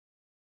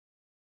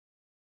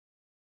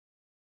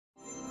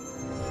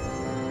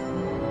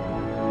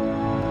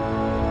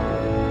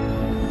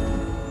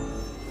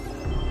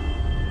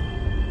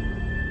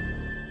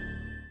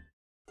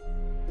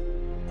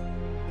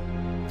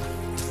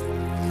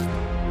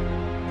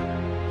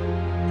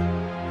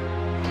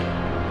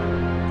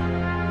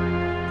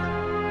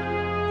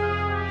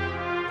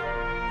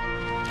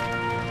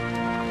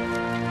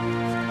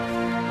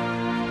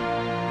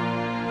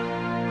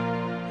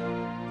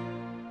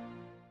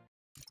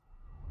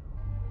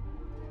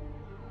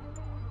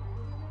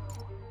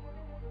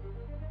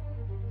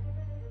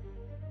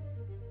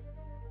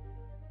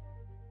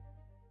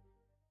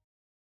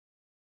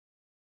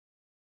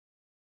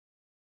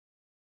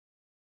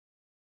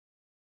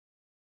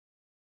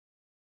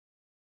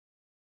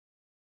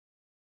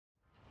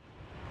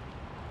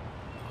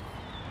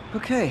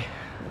Okay,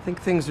 I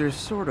think things are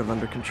sort of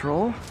under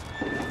control.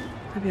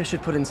 Maybe I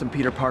should put in some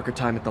Peter Parker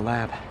time at the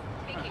lab.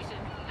 Vacation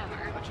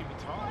ever.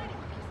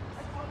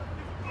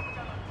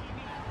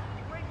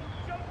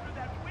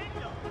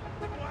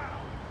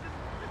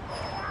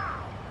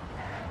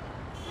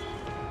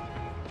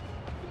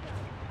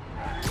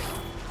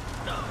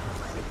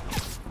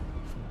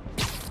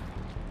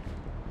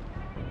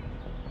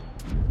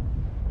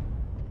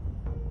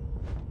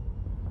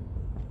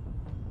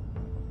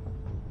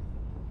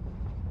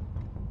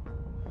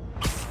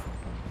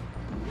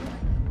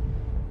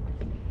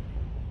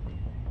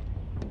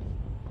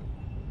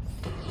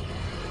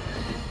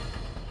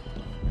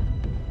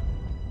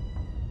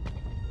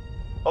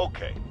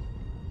 Okay.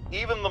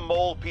 Even the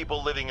mole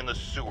people living in the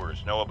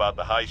sewers know about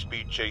the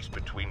high-speed chase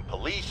between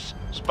police,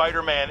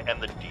 Spider-Man,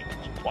 and the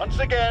demons. Once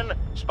again,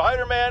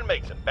 Spider-Man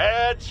makes a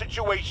bad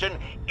situation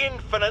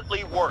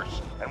infinitely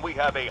worse, and we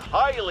have a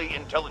highly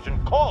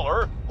intelligent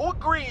caller who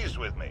agrees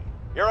with me.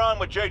 You're on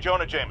with J.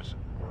 Jonah Jameson.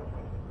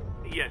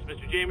 Yes,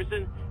 Mr.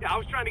 Jameson. Yeah, I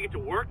was trying to get to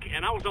work,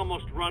 and I was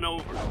almost run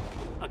over.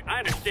 Look, I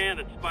understand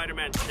that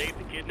Spider-Man saved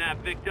the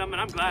kidnapped victim,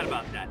 and I'm glad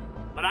about that.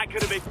 But I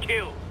could have been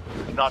killed.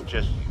 Not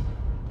just you.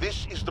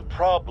 This is the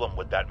problem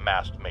with that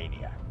masked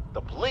maniac.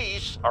 The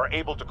police are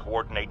able to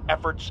coordinate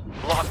efforts,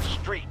 block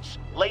streets,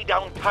 lay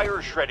down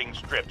tire shredding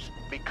strips,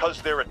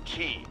 because they're a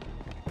team.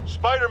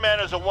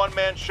 Spider-Man is a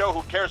one-man show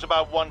who cares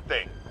about one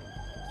thing.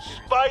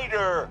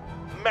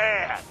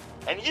 Spider-Man!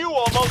 And you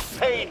almost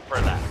paid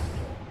for that.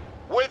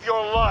 With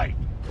your life.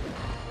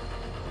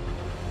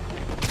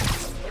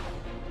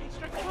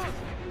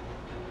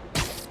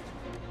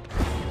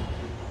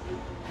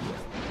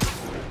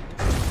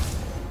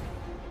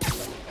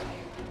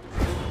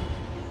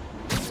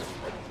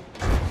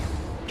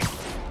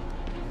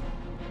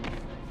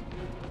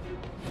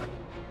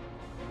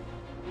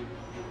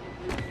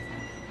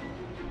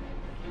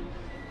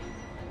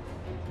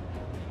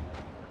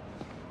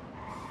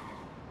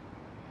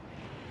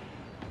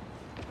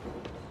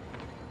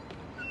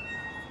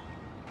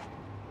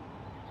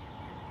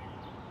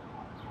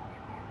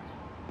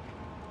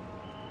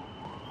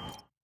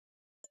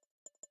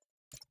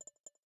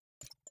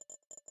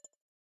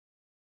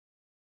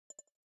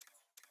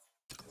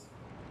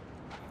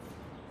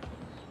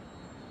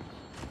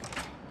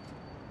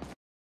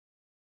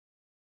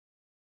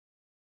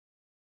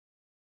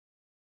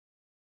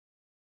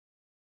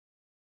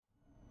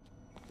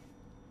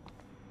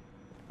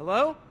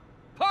 Hello?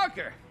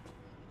 Parker!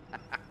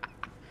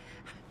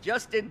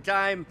 Just in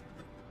time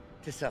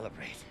to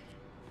celebrate.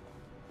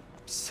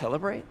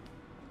 Celebrate?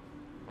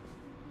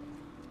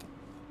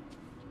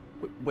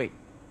 Wait.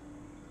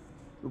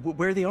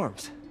 Where are the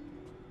arms?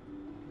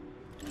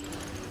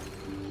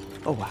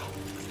 Oh, wow.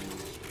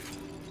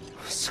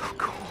 So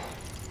cool.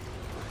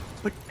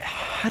 But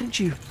how did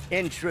you...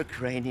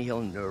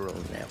 Intracranial neural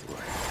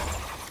network.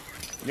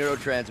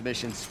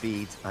 Neurotransmission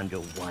speeds under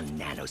 1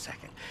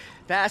 nanosecond.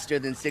 Faster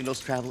than signals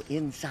travel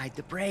inside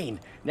the brain.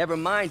 Never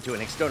mind to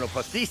an external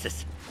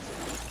prosthesis.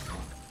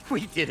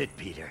 We did it,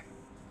 Peter.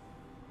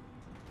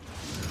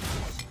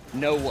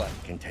 No one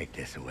can take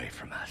this away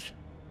from us.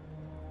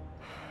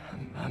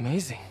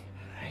 Amazing.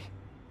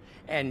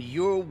 And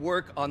your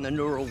work on the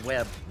neural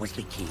web was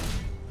the key.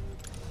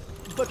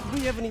 But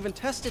we haven't even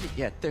tested it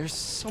yet. There's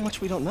so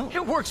much we don't know.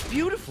 It works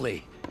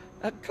beautifully.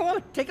 Come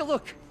on, take a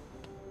look.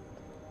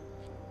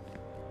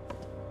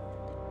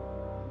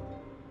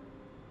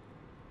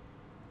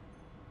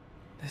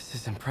 This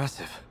is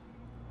impressive.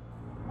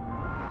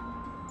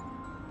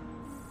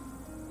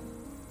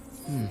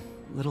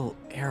 Little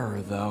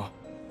error, though.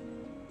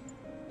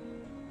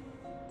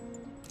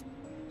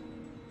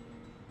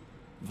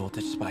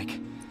 Voltage spike.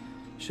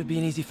 Should be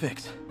an easy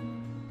fix.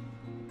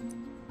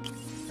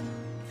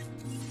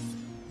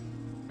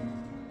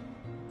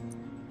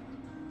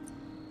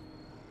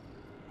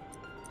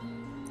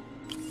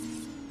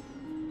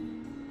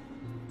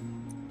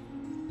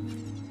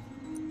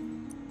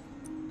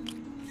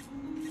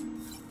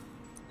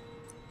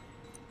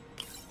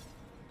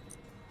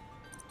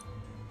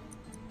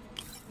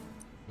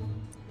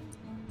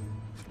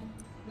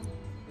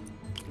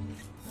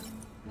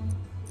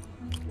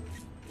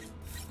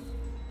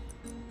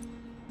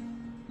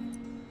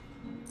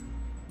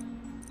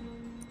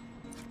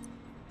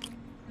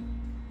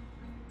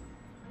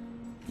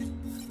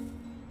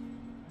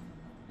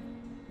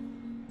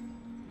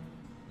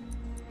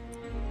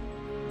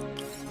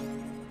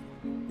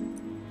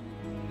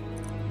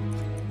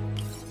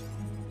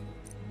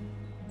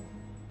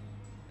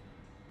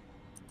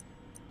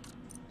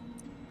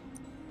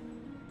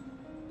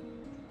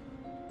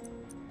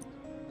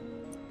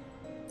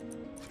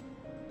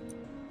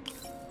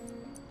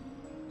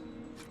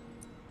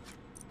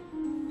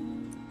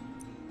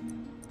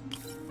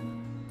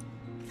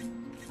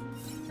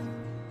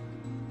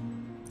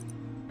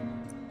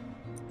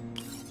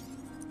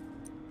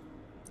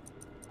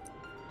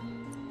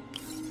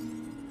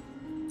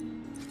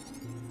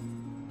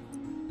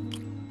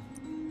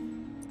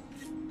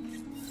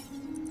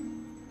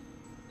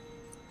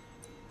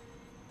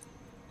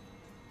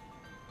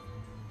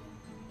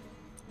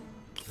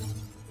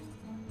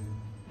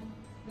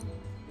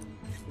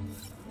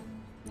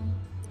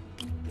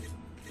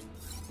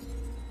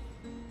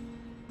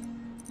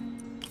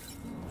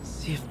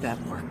 see if that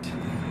worked.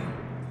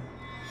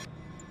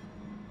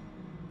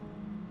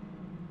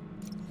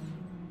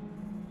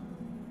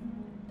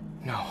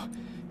 No,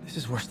 this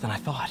is worse than I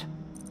thought.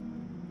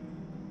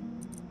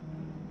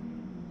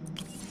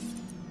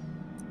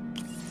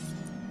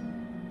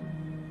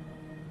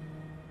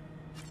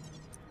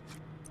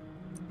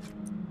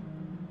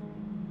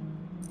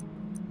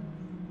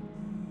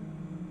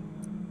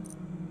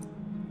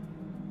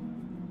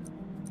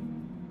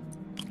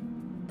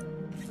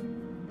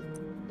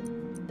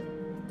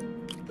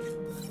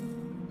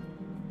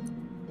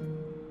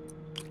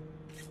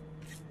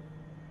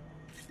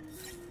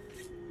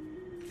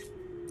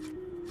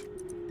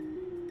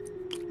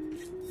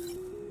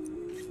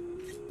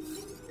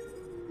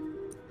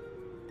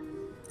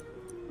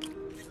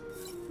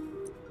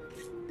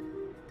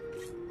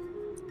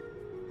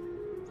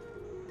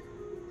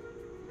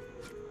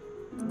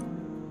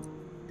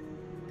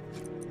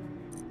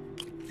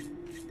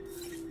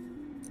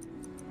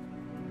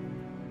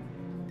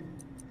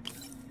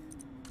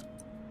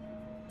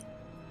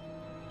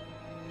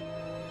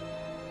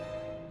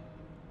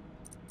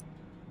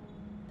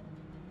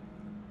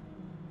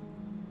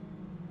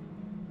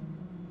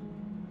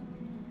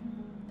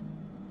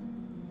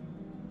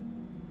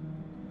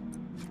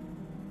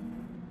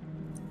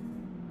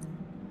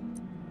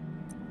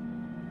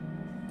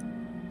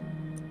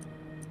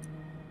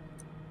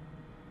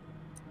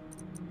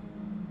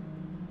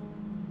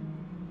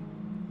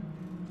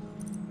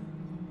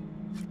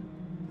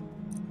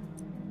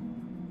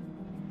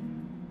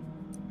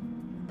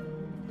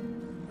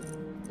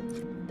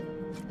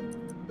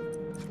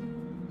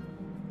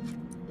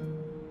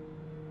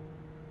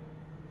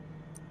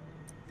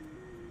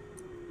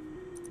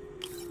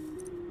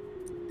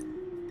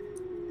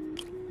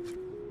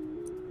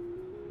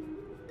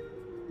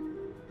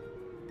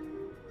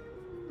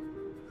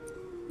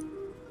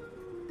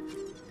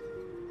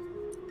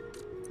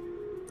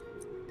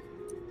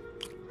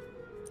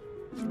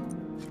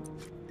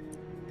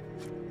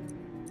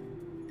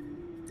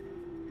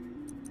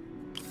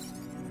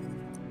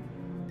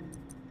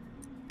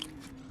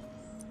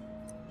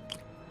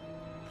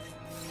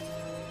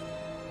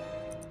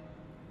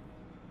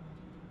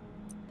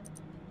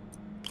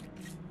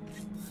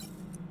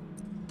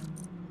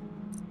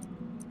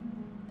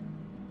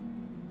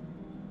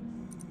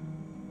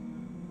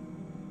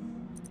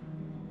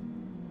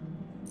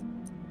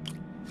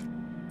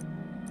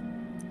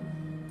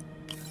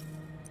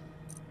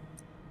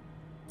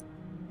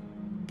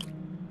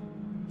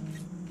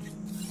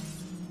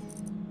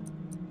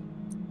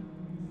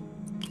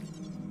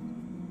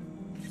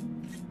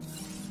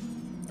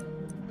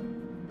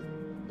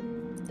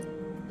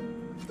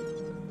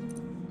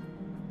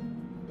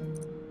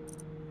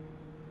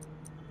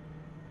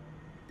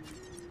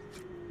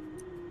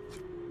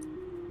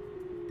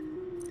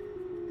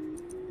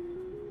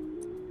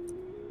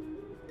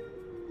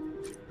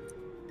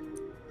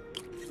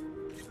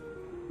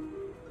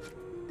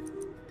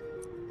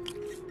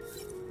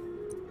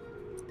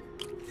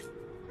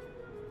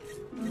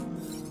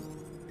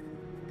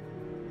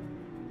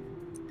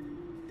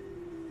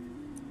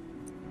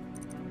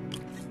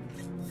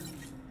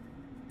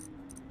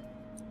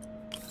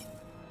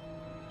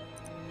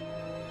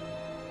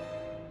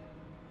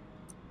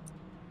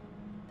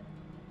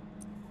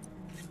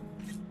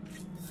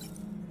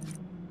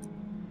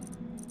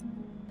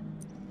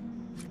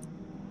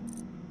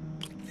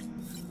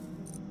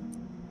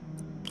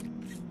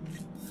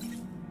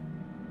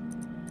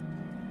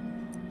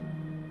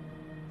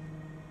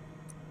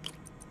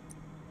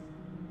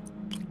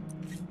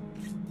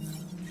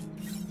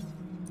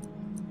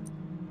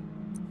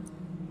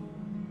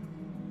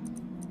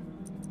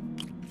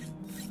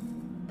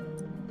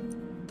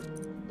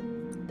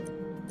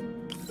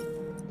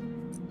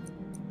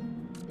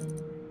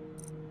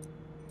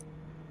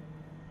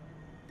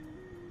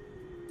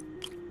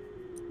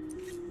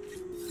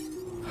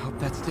 Hope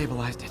that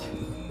stabilized it.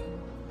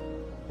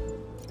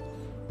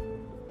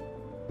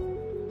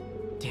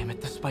 Damn it,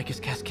 the spike is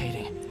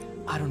cascading.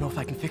 I don't know if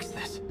I can fix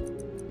this.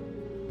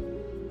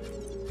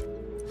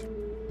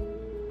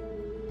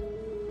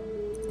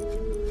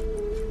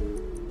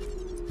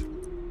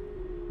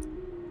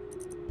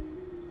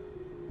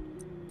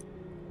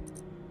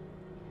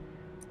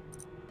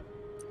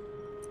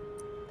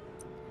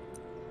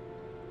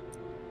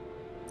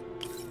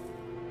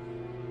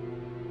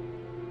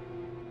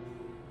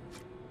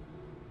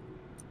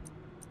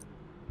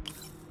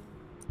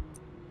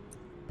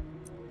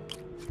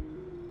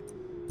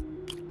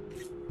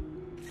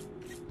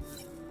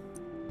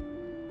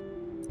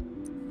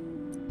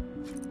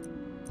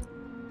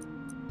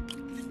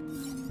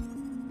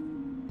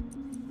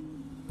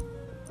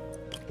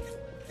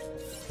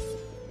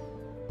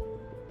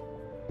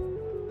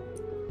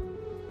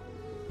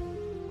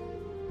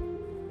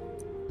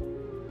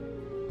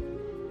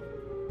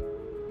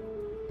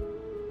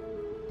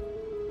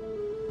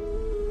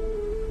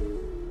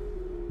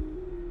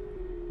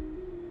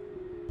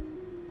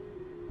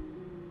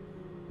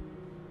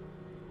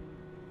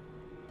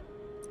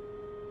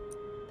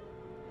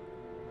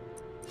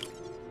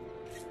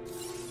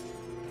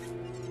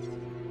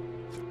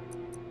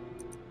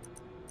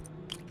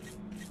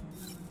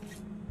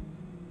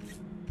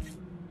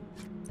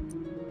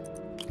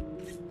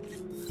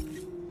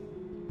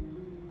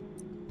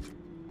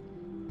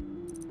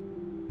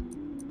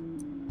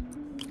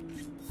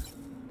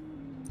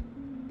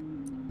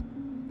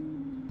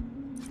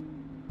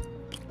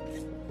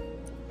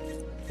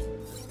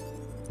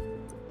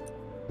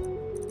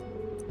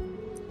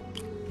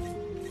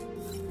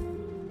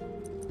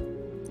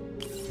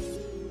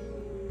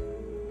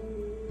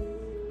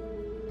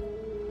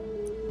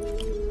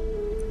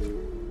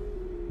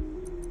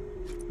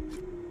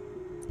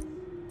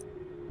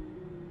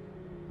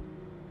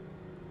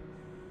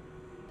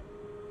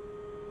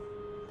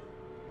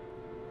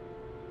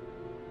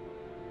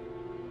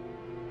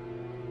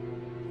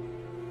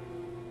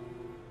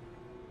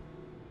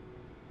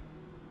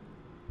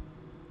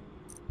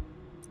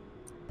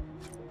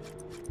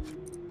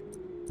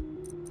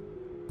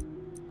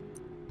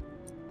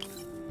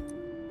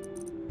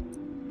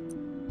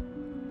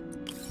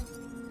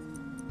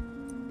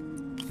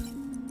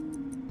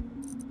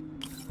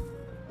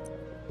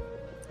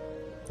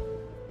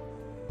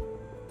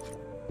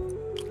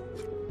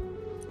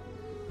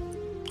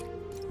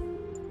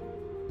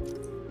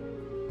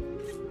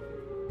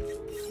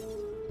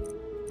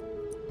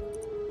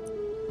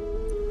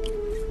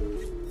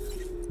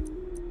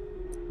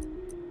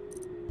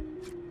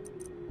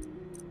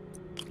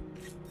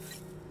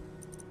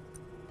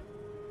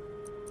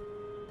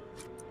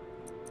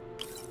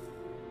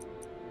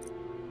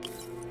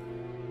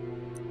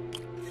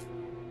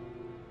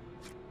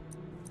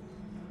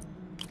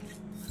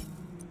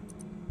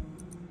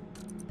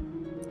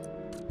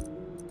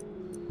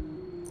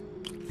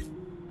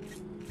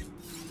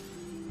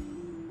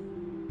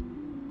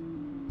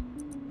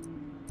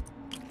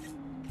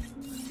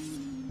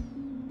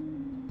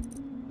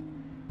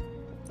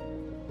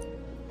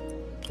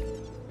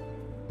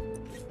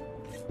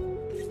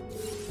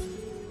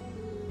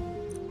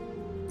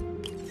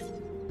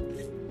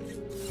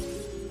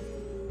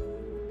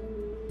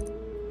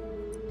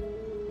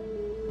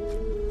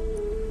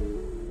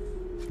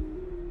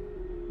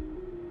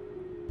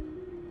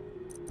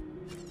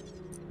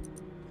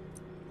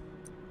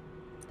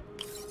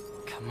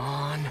 Come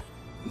on.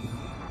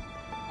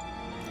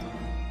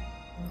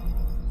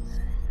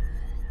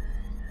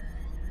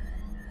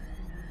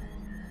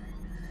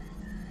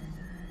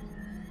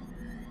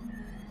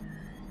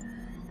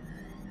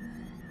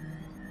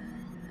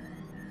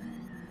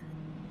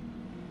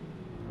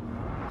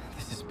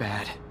 This is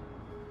bad.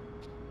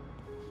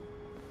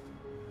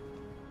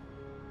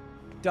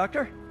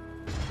 Doctor?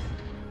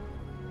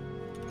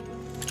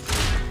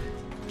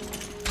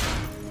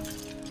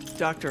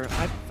 Doctor,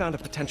 I've found a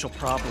potential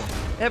problem.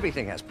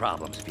 Everything has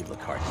problems if you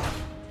look hard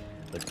enough.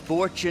 But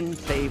fortune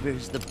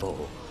favors the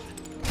bold.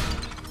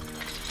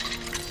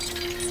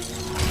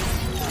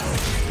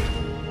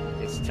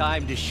 It's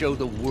time to show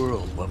the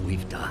world what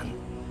we've done.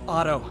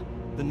 Otto,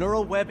 the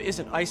neural web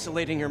isn't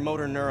isolating your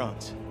motor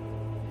neurons.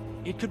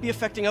 It could be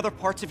affecting other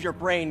parts of your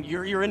brain,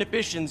 your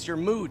inhibitions, your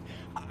mood.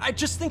 I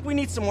just think we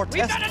need some more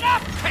tests. We've done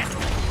enough tests!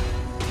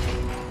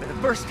 For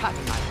the first time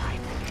in my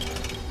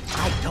life,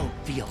 I don't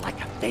feel like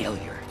a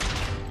failure.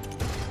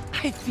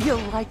 I feel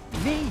like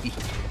me.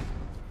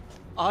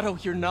 Otto,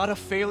 you're not a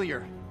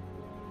failure.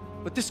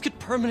 But this could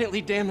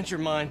permanently damage your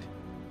mind.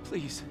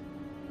 Please.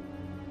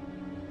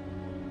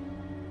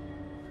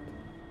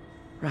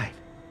 Right.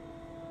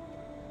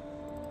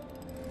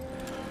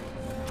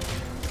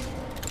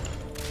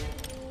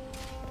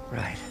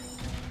 Right.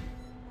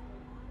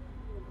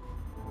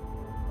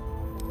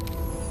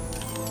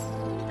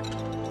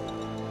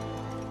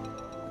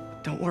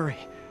 Don't worry.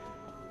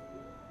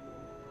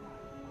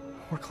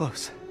 We're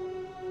close.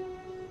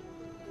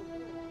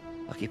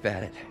 I'll keep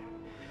at it.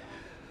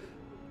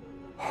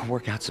 I'll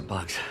work out some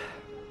bugs.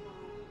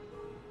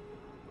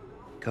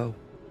 Go.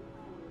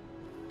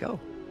 Go.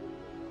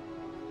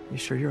 You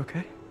sure you're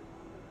okay?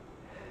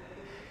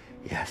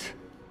 Yes.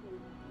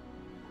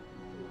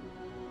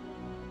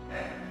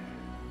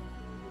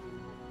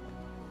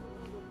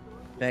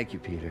 Thank you,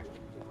 Peter.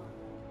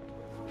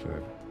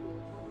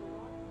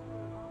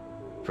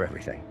 For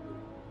everything.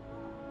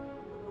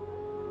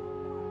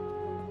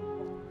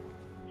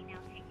 We now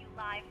take you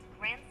live to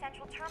Grand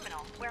Central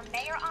Terminal, where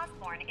Mayor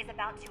Osborne is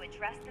about to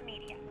address the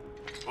media.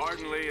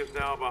 Martin Lee is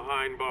now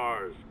behind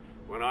bars.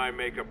 When I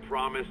make a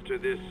promise to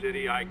this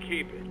city, I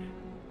keep it.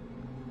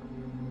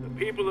 The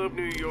people of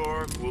New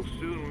York will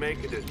soon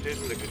make a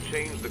decision that could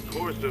change the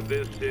course of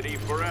this city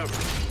forever.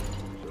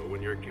 So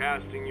when you're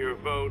casting your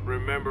vote,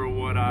 remember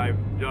what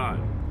I've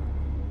done.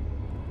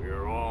 We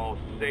are all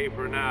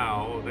safer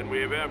now than we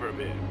have ever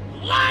been.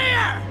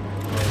 Liar!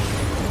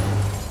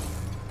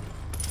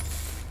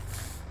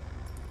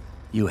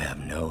 You have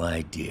no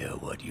idea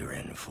what you're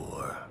in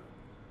for.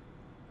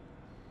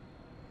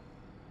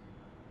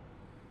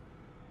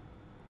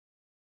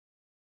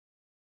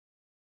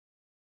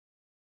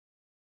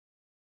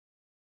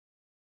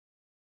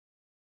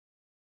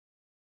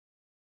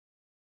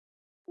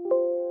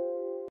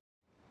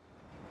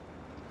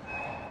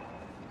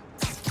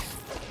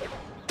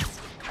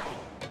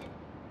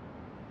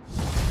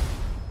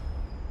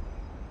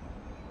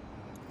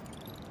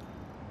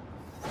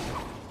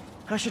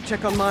 I should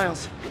check on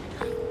Miles.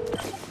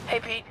 Hey,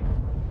 Pete.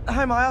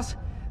 Hi, Miles.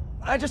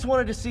 I just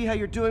wanted to see how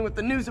you're doing with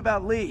the news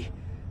about Lee.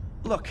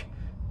 Look,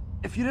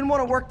 if you didn't want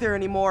to work there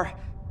anymore,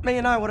 May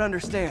and I would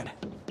understand.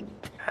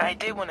 I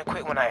did want to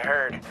quit when I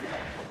heard.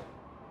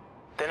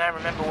 Then I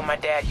remember what my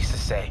dad used to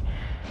say.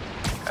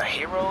 A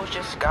hero is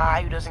just a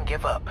guy who doesn't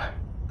give up.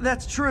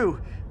 That's true,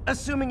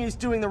 assuming he's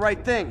doing the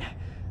right thing.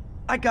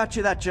 I got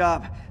you that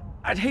job.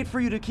 I'd hate for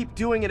you to keep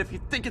doing it if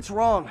you think it's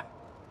wrong.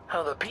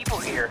 Oh, the people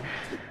here.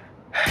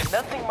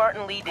 Nothing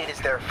Martin Lee did is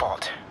their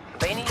fault.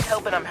 They need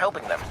help and I'm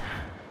helping them.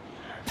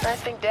 I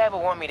think Dad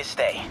will want me to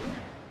stay.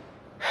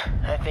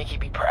 I think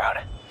he'd be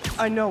proud.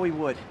 I know he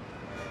would.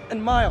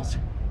 And Miles,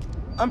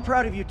 I'm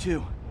proud of you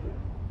too.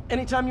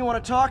 Anytime you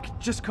want to talk,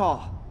 just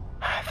call.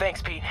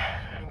 Thanks, Pete.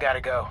 Gotta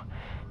go.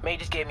 May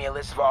just gave me a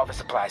list of all the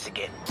supplies to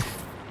get.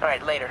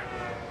 Alright, later.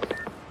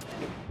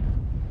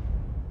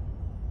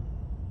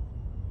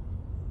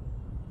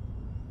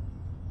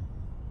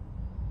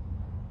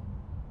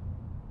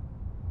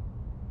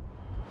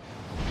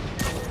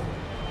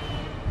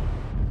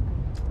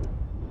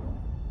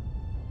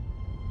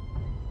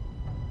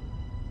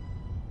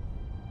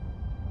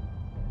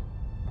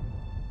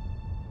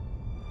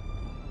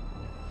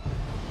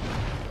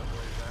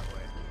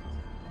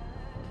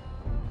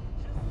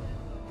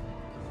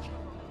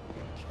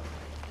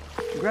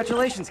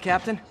 Congratulations,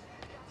 Captain.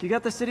 You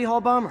got the City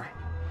Hall bomber.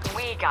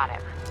 We got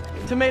him.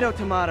 Tomato,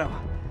 tomato.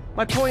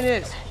 My point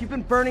is, you've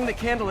been burning the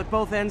candle at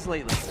both ends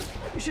lately.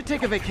 You should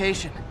take a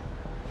vacation.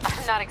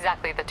 I'm not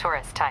exactly the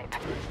tourist type.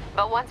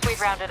 But once we've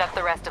rounded up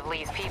the rest of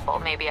Lee's people,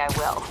 maybe I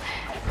will.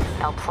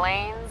 No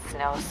planes,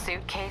 no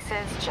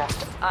suitcases,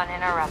 just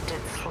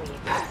uninterrupted sleep.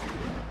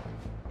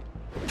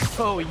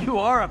 Oh, you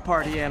are a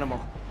party animal.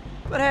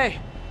 But hey,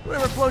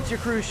 whatever floats your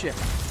cruise ship.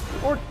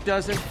 Or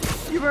doesn't.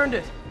 You've earned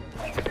it.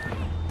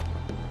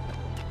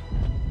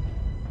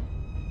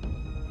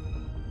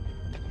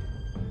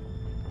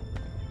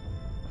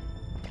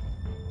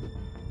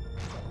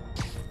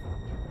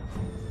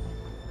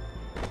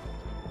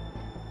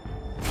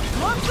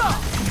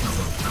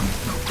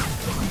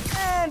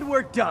 And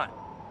we're done.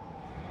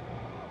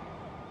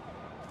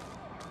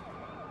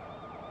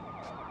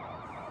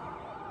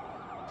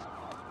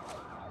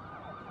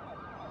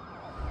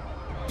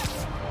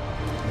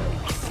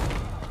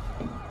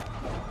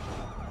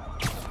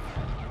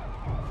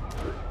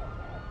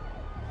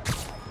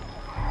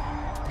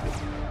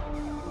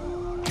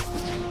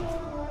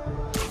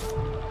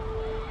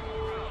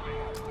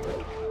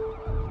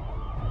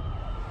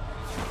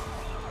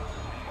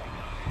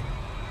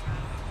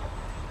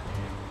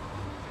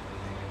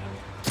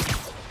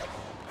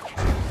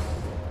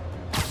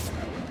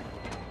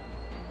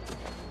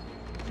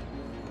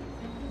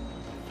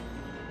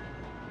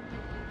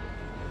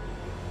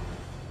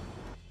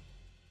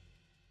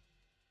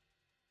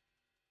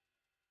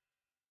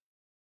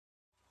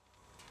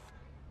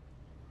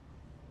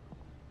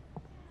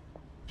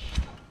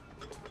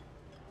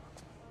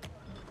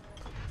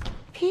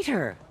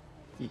 Peter!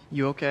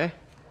 You okay?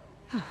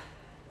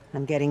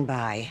 I'm getting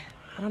by.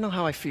 I don't know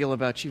how I feel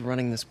about you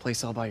running this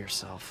place all by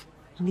yourself.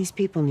 And these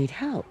people need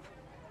help.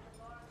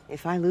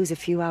 If I lose a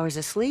few hours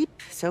of sleep,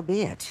 so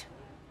be it.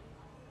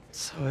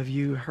 So have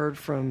you heard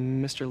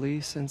from Mr. Lee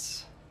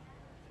since...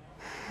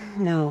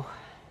 No.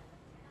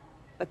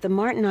 But the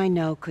Martin I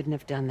know couldn't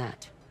have done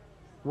that.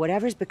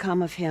 Whatever's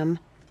become of him,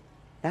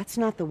 that's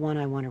not the one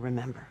I want to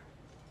remember.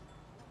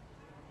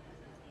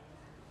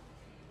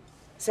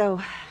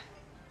 So,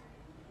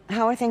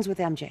 how are things with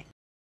MJ?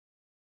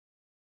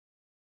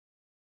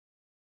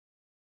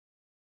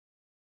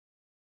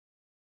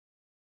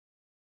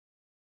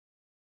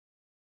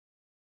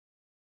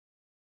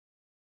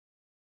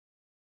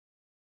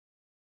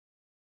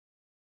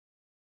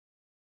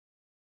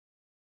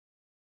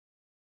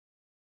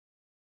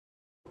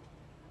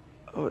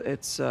 Oh,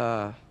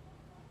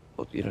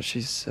 well, you know,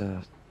 she's,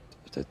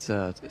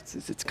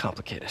 it's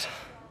complicated.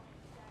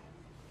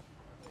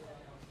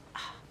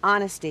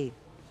 Honesty.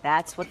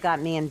 That's what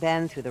got me and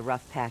Ben through the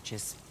rough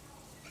patches.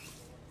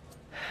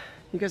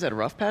 You guys had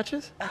rough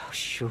patches? Oh,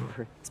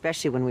 sure.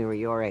 Especially when we were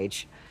your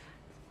age.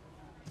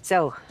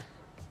 So,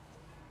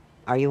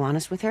 are you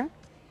honest with her?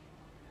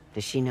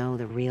 Does she know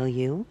the real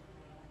you?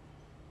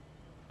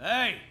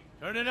 Hey,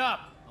 turn it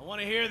up. I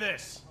want to hear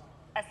this.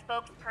 A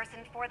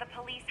spokesperson for the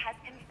police has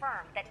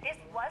confirmed that this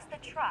was the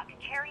truck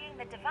carrying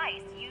the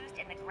device used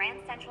in the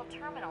Grand Central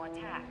Terminal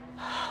attack.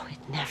 Oh,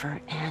 it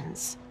never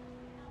ends.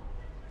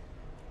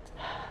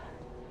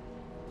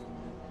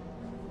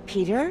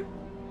 Peter?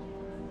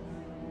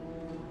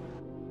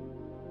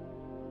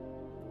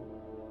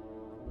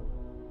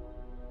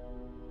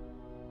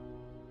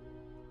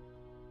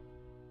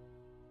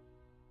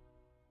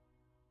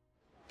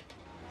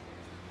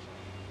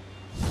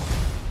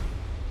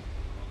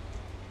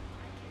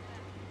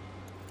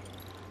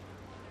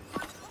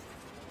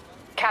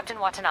 Captain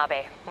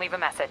Watanabe, leave a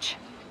message.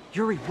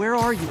 Yuri, where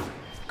are you?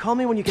 Call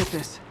me when you get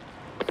this.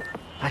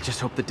 I just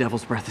hope the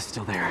Devil's Breath is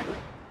still there.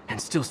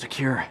 And still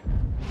secure.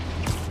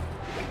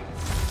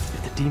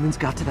 If the demons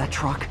got to that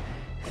truck,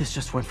 this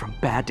just went from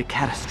bad to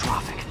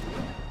catastrophic.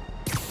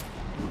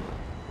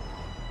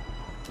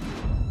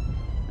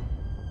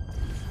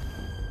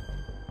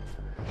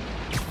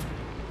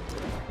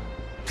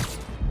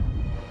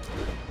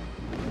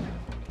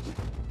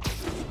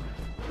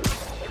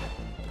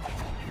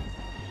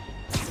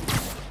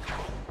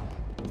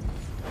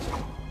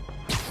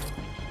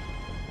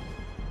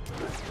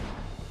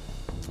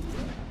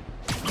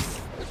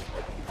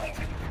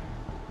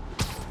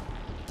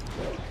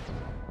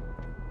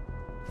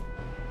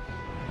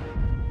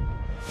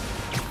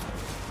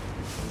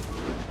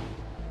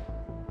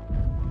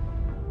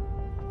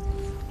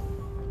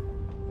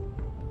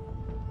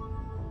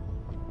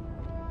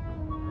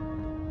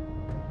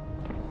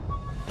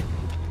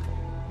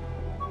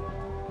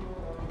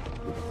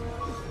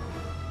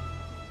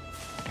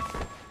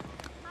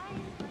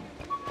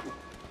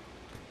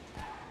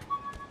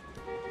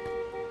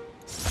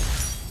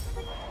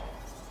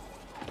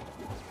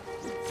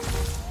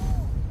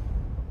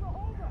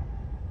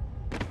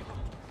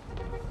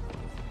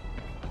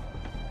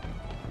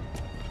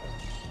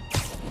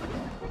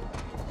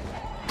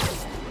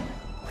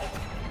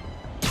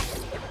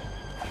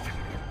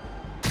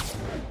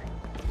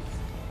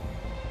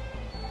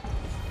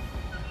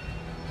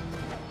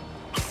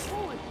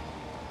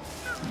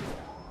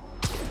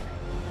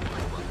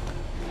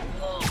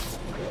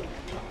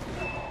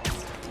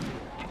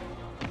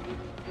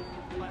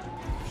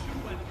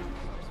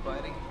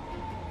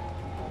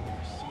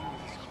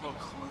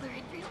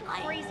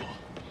 Crazy.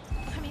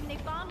 I mean, they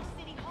bombed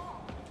City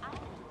Hall.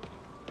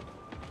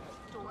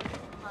 Stores,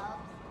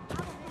 clubs,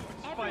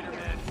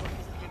 Spider-Man,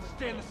 I can't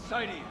stand the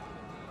sight of you.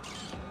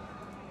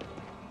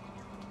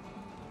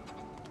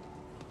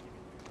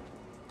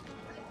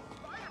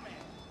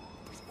 Spider-Man!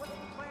 What's the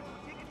plan for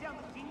taking down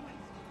the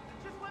demons?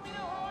 Just let me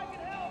know how I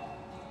can help!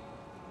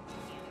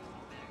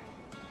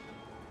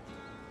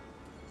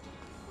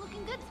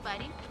 Looking good,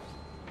 Spidey.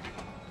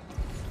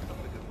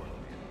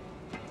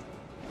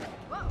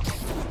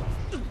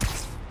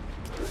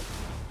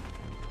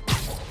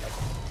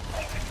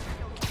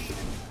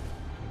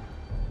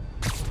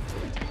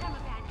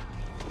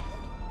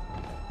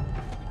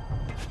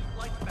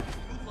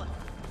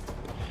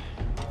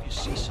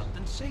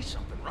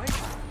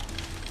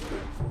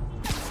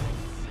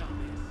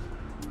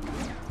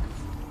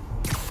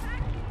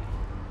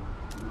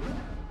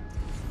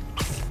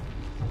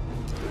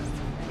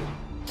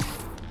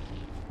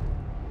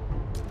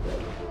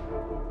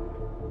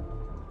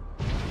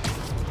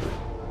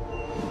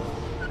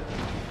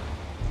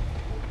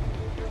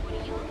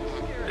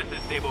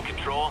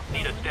 Control.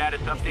 Need a status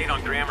update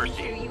on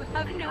Gramercy. You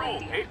have no Control,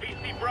 idea.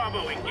 APC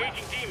Bravo,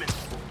 engaging demons.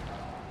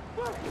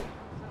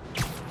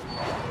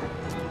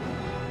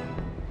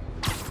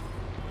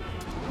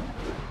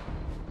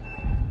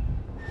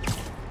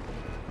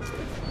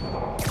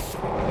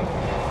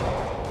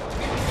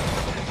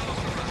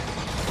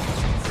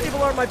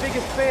 Sable aren't my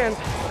biggest fans,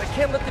 but I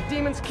can't let the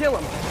demons kill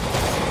them.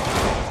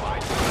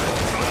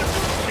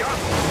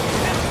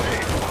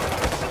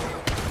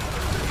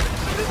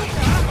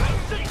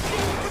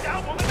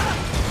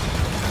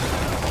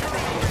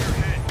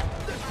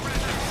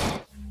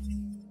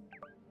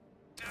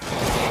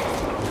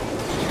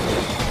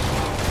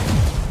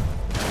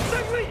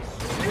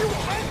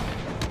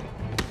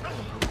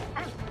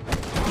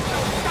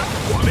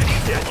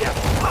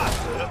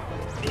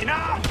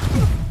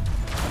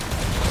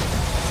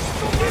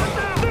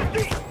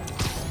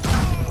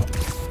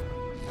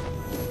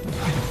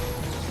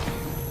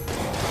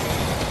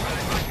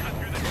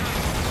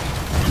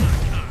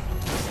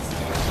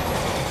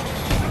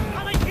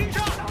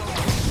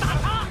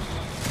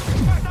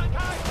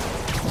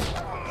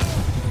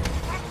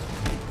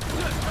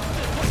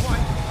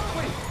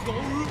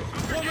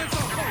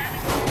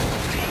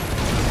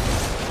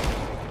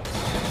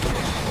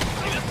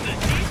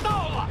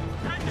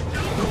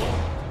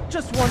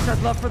 Just once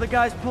I'd love for the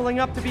guys pulling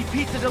up to be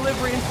pizza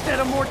delivery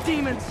instead of more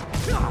demons.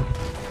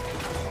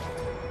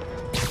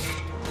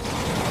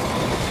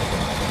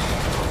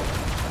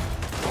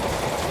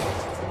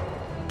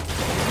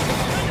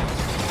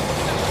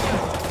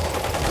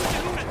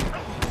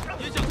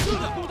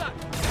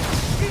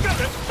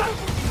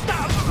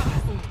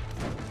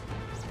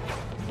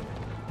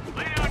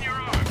 Lay down your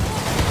arms.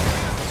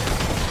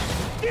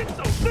 Get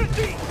so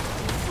 50!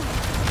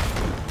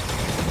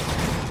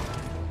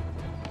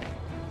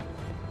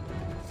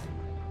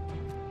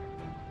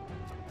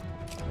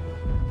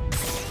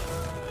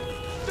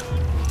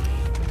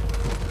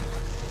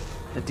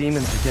 The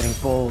demons are getting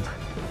bold.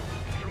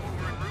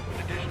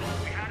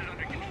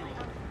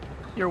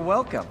 You're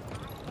welcome.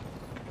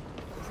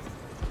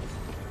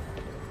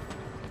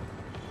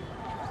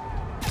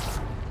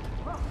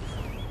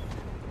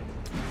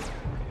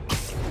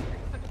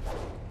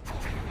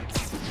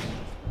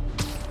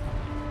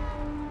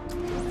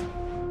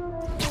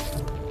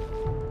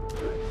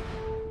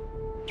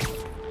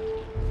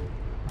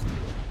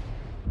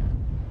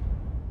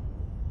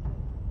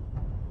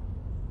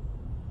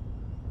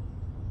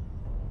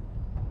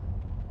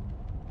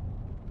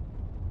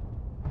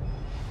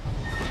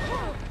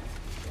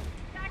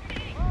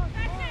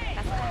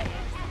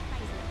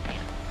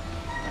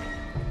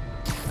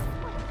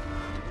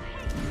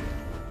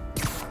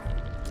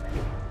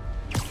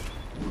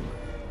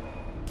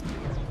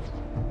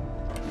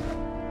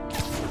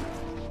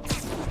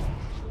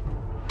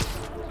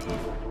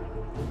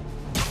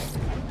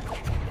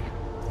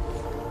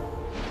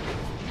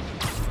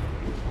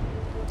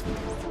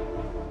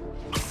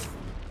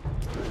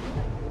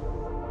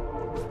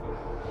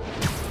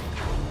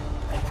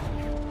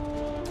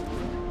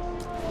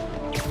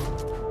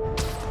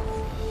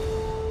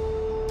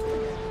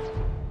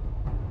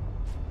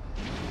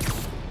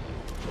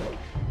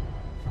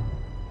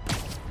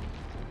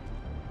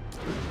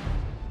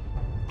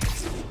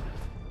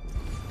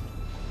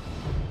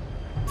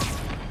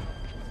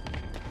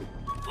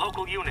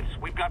 Local units,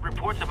 we've got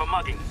reports of a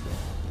mugging.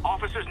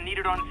 Officers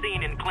needed on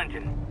scene in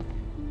Clinton.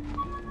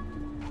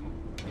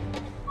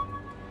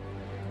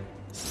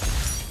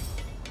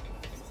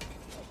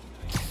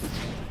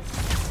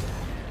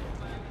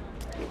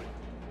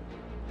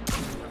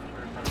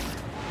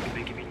 You're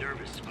making me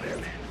nervous,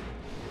 Spider-Man.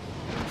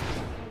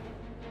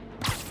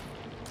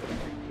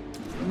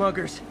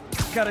 Muggers,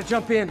 gotta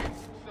jump in.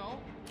 So,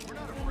 we're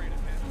not afraid of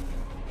him.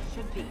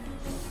 Should be.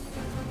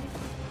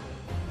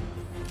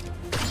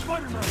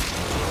 Spider-Man!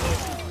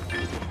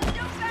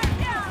 Don't back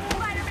down,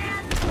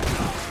 Spider-Man!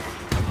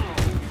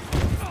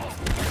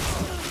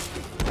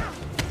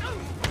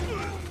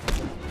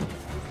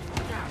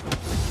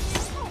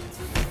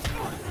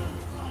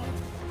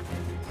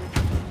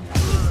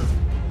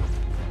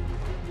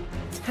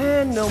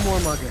 And no more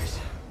muggers.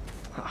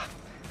 Ah,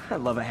 I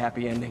love a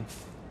happy ending.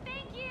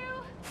 Thank you!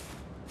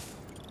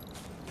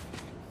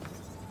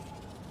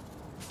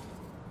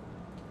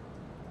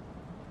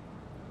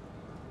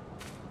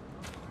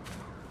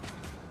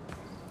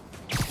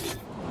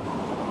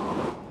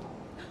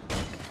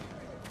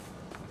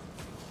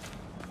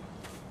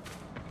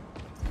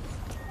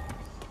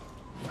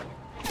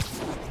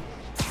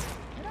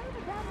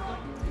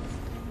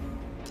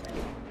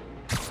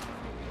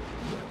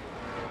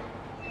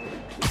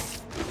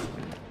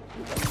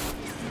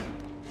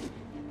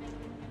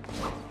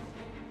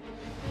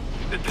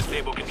 This is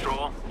Sable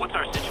Control. What's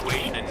our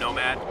situation in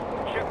Nomad?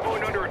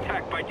 Checkpoint under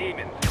attack by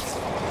demons.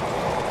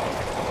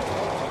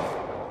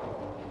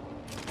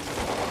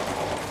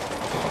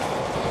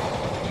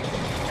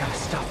 Gotta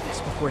stop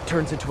this before it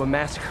turns into a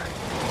massacre.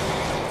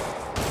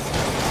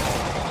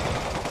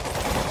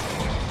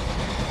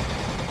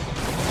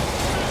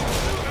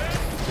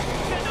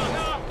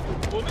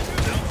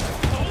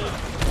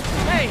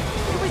 Hey,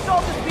 can we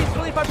solve this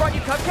peacefully if I brought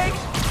you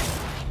cupcakes?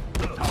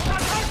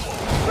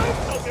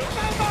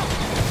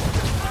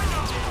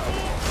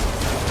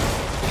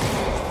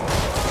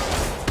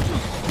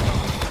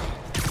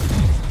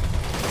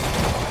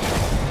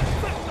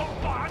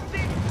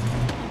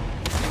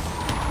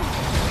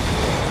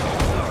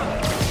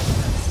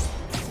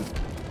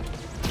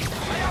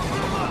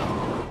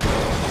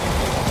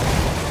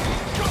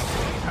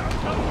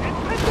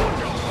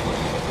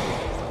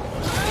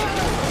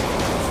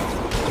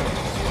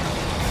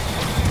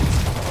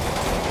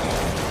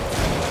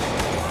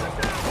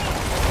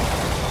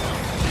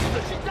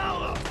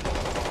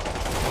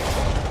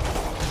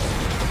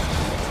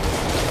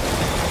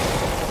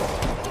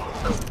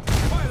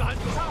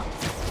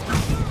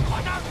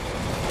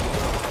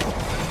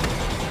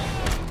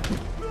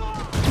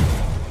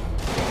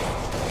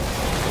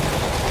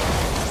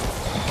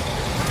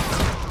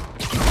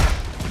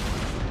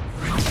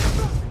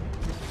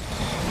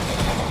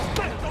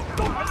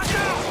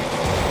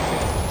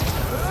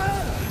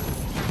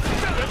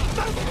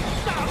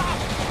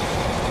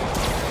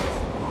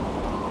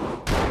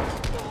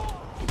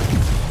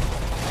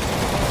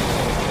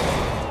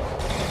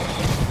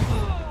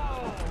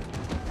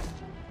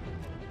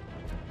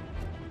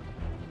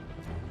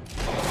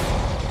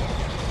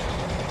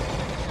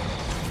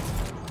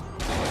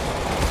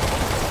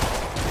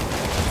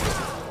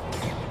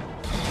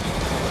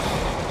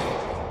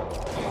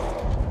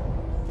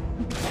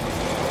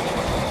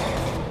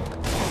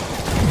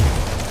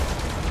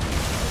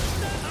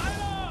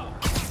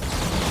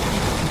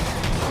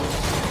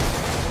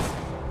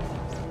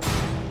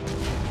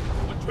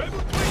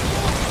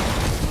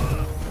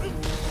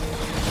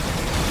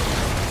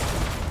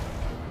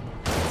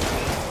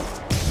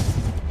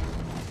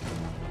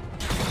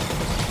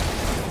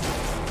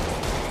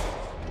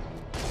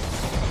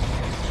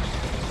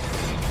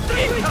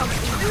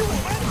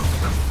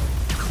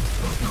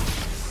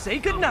 Say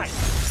goodnight.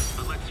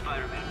 Let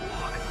Spider-Man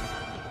walk.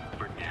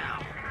 For now.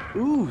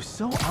 Ooh,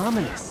 so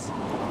ominous.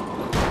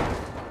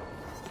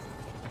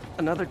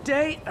 Another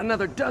day,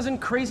 another dozen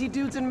crazy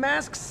dudes in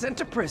masks sent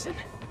to prison.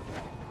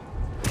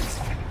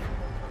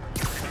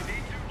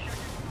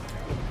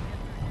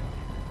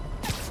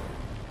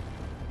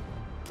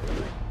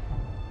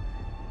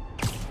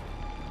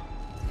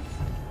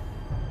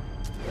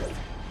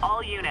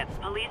 All units,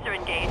 police are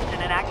engaged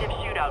in an active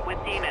shootout with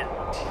demons.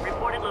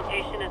 Reported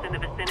location is in the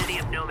vicinity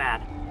of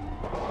Nomad.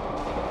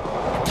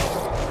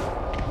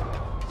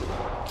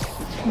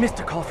 Missed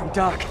a call from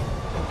Doc.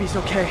 Hope he's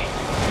okay.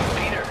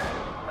 Peter,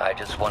 I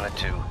just wanted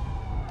to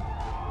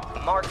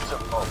mark the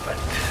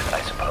moment,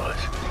 I suppose.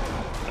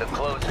 The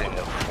closing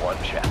of one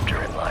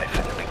chapter in life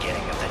and the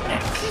beginning of the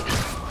next.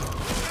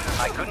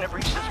 I couldn't have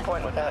reached this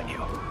point without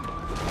you.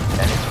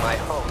 And it's my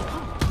hope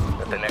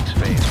that the next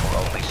phase will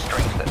only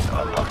strengthen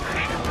our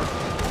partnership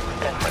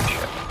and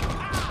friendship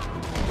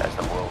as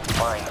the world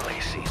finally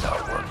sees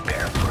our work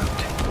bear fruit.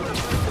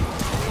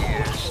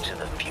 Here's to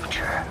the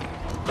future.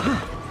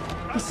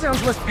 He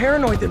sounds less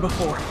paranoid than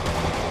before.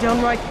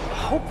 Downright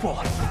hopeful.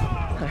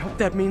 I hope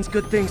that means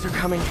good things are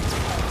coming.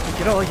 We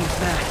could all use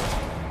that.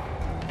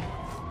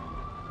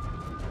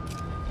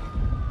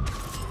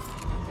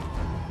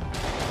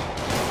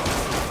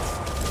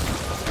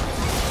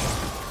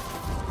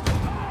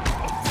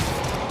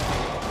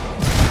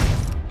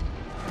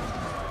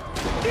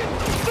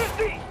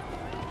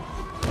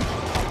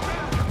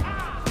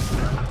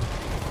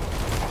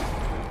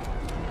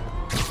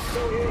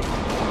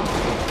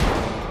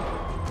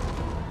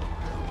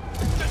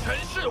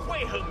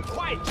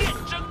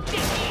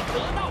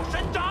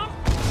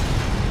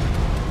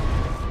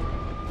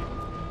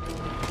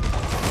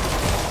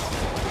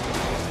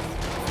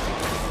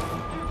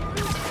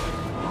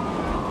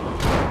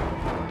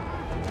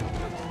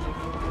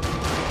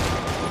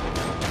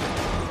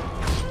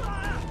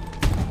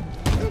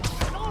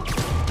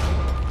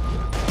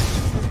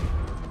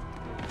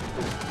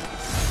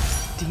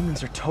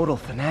 Demons are total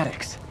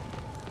fanatics.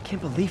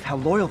 Can't believe how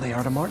loyal they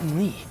are to Martin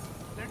Lee.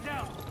 They're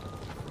down.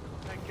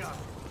 Thank God.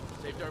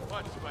 Saved our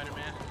butts,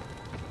 Spider-Man.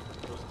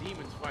 Those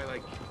demons fight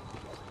like...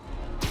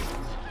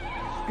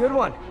 Good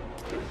one.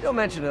 Don't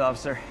mention it,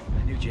 officer.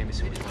 I knew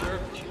Jameson was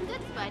perfect.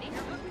 Good, Spidey.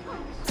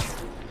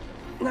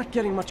 Not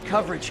getting much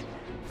coverage.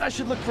 I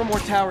should look for more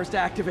towers to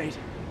activate.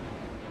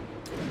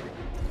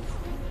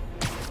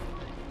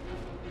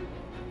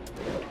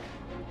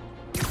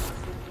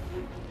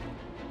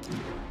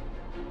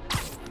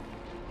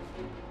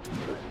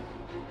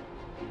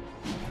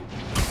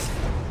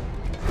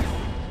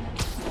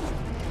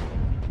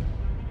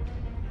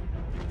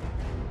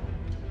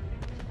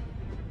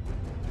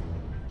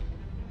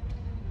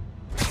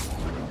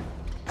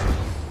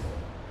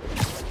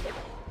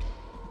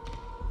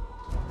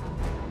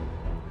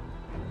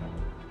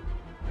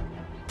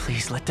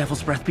 Please let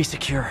Devil's Breath be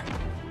secure.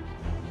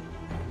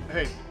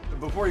 Hey,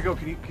 before you go,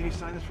 can you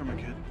sign this for my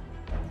kid?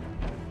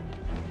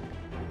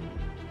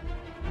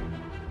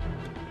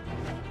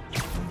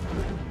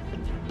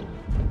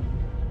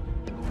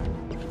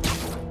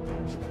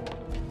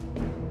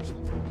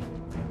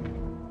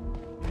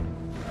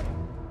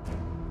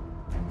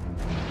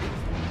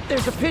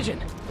 There's a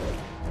pigeon!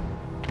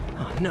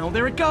 Oh no,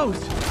 there it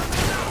goes!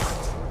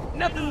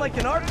 Nothing like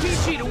an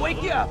RPG to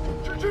wake you up.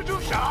 蜘蜘蛛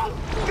侠，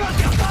干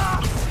掉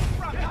他！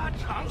让他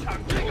尝尝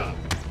这个，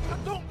他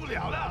动不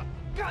了了，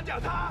干掉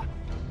他！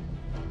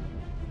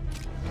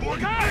躲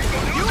开！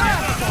 You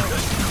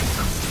assholes!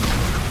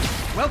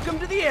 Welcome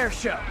to the air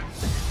show.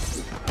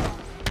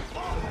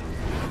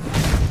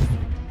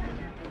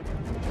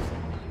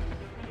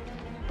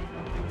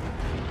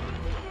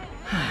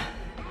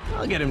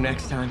 I'll get him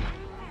next time.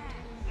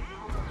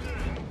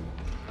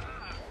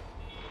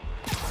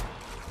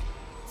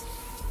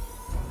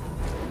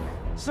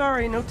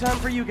 Sorry, no time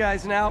for you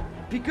guys now.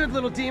 Be good,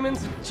 little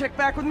demons. Check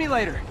back with me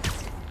later.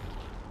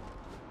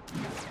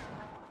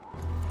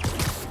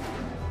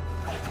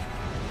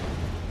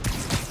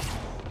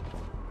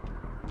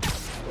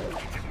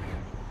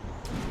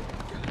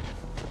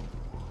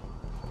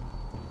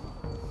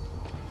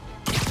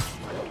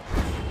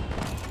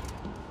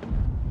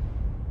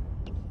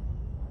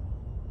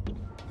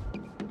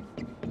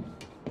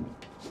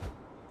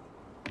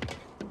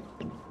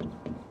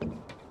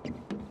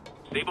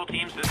 Stable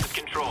teams, this is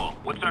Control.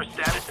 What's our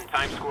status in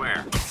Times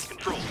Square?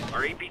 Control,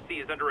 our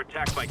APC is under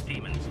attack by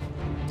demons.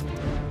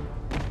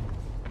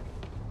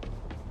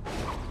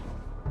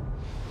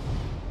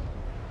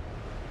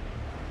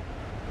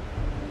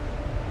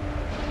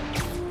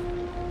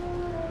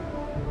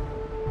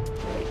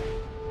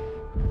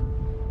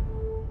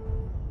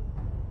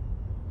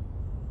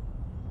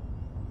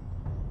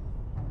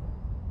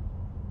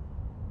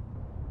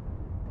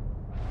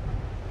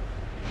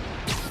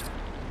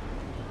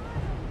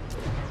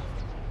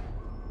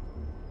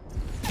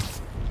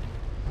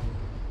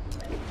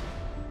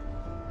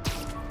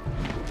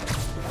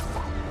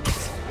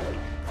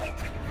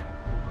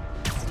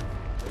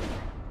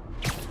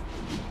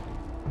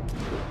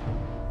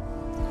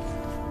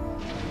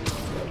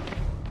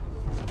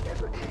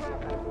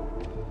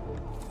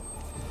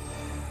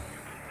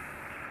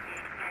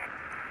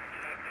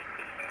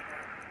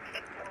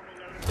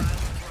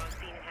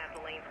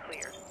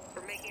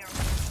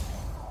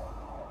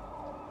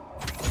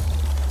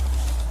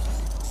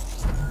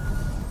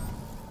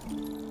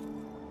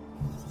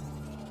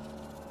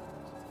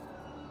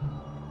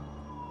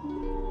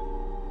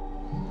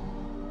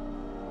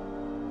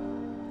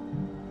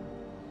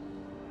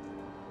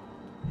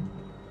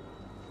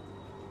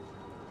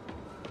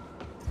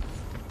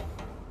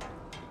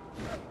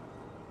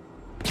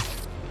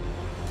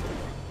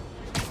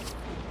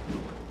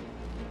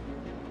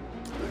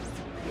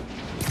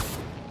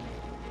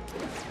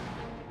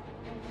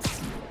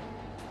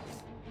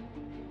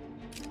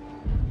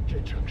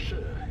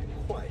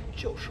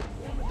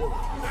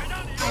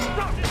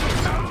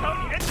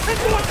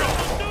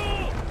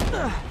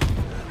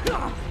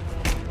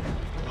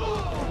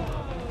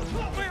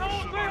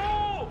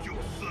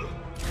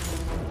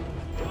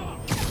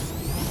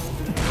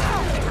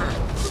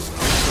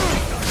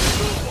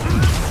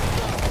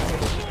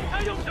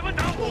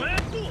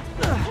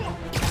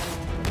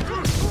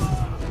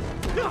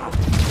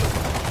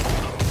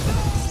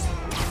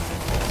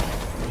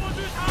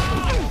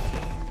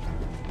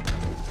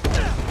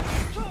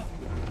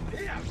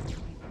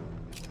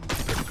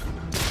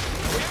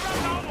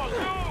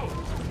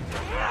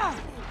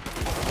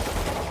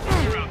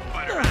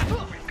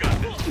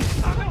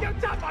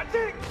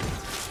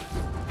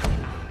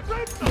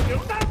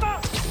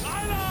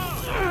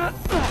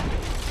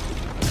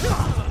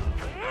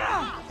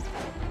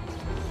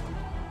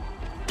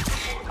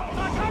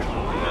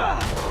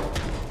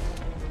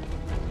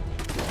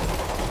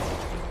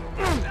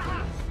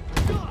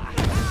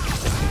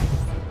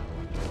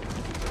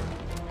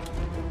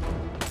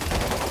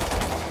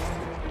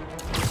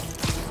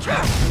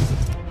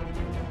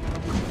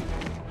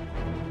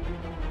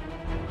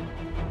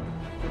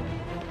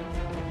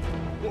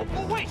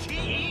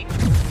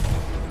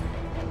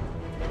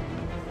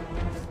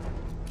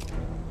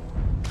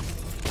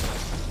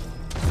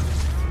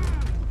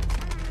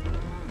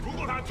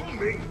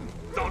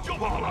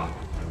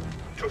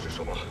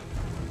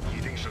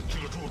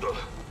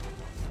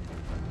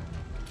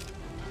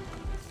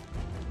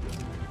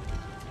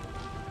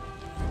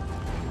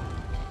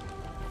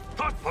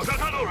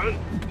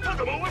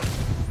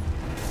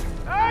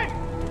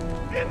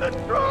 In the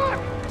truck!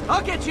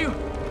 I'll get you!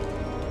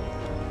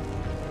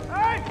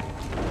 Hey!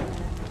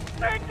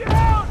 Stay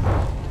down!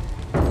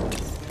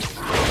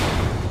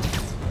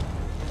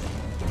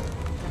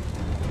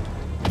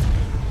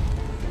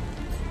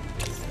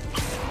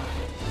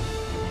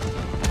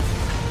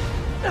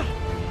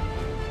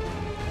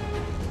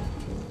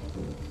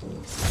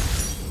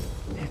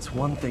 It's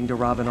one thing to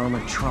rob an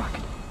armored truck.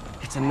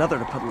 It's another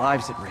to put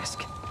lives at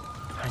risk.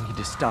 I need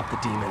to stop the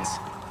demons.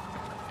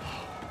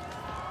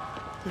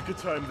 Pick a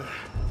time there.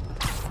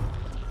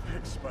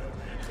 Thanks,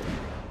 Spider-Man.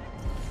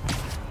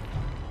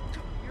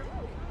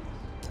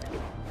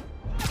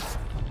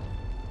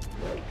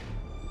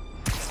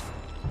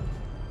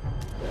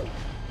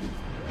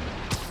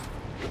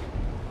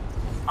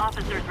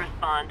 Officers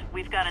respond.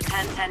 We've got a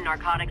 10-10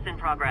 narcotics in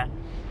progress.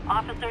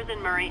 Officers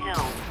in Murray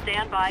Hill,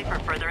 stand by for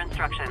further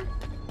instruction.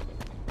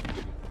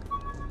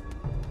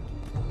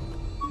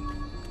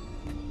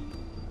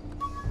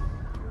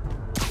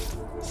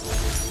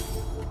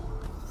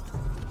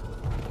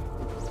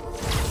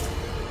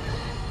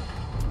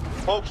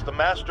 Folks, the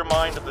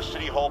mastermind of the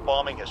City Hall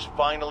bombing has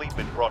finally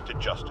been brought to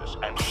justice,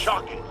 and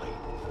shockingly,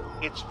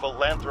 it's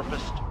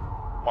philanthropist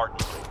Martin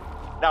Lee.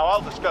 Now,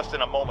 I'll discuss in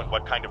a moment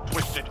what kind of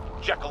twisted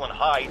Jekyll and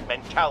Hyde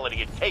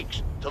mentality it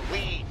takes to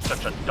lead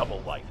such a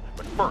double life.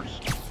 But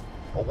first,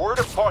 a word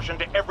of caution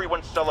to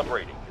everyone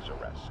celebrating his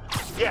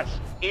arrest. Yes,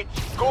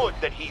 it's good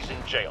that he's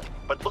in jail,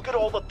 but look at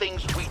all the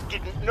things we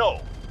didn't know.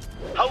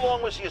 How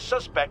long was he a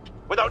suspect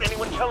without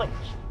anyone telling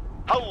us?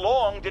 How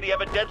long did he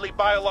have a deadly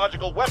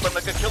biological weapon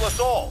that could kill us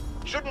all?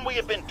 Shouldn't we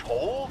have been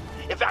told?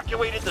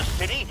 Evacuated the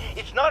city?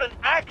 It's not an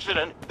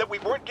accident that we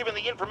weren't given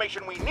the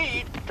information we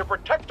need to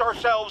protect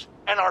ourselves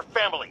and our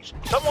families.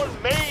 Someone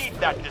made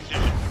that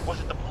decision. Was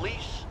it the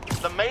police?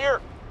 The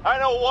mayor? I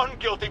know one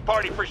guilty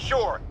party for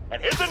sure,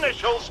 and his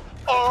initials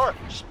are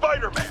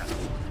Spider-Man.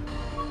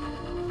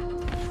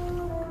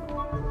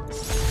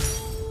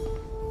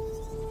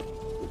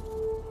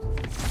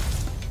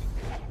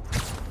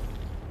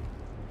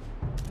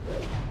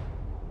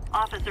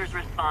 Officers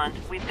respond.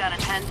 We've got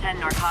a 10-10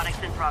 narcotics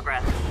in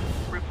progress.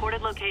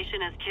 Reported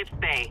location is Kips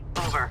Bay.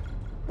 Over.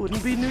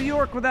 Wouldn't be New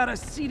York without a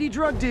seedy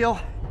drug deal.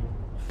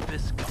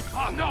 Fiscal.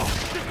 Oh no!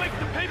 This makes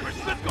the papers!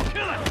 Fiscal,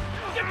 kill it!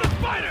 Get the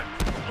spider!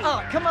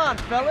 Oh, come on,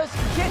 fellas.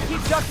 You can't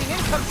keep ducking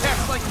income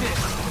tax like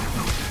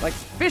this. Like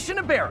fish in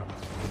a barrel.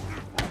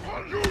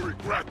 You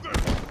regret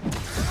this!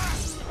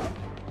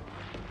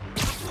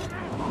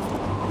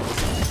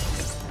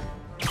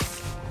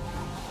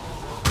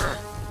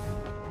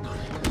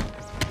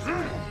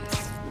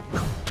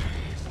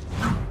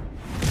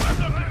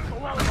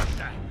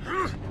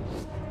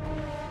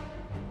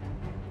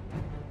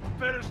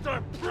 Better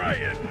start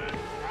praying!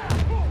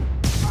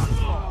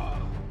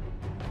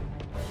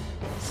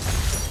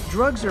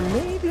 Drugs are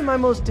maybe my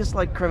most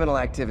disliked criminal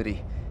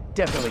activity.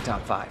 Definitely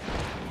top 5.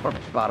 Or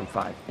bottom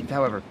 5.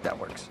 However that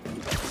works.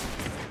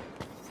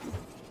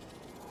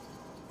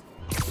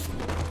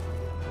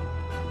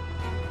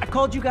 I've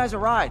called you guys a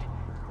ride.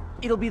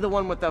 It'll be the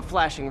one with the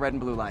flashing red and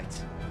blue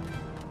lights.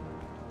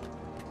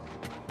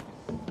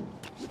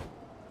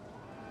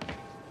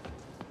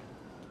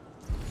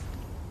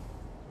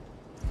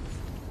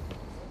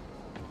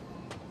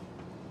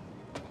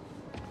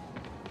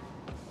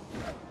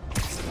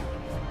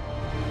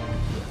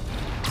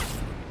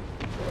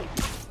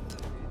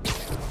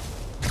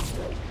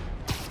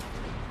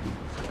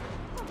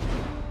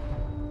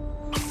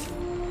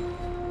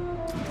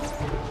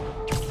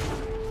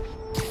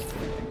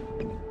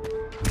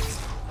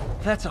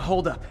 That's a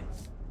holdup.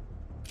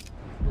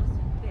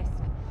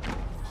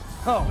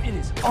 Oh, it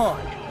is on.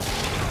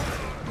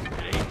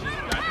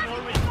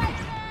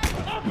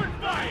 Open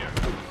fire!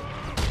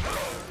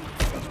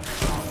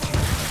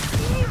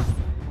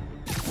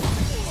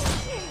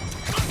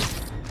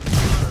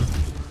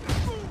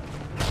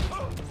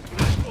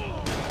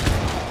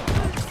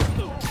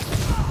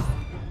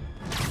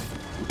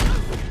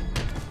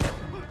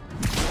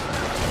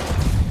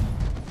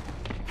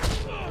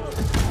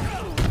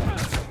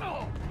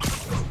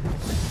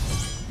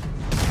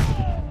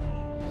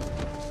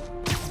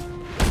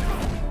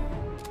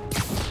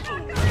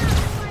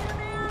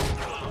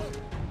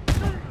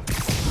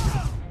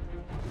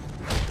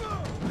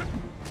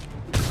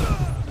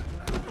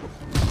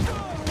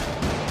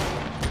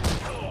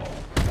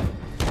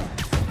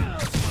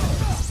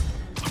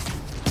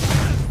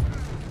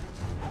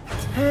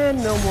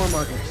 And no more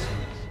martyrs.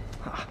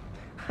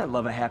 I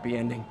love a happy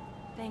ending.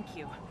 Thank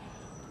you.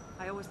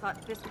 I always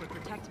thought Fisk would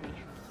protect me.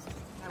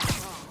 I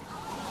was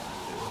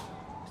wrong.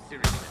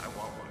 Seriously, I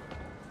want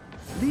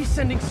one. Are these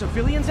sending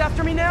civilians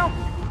after me now?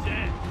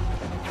 Dead.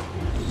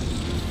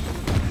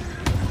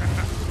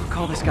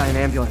 Call this guy an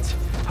ambulance.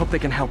 Hope they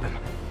can help him.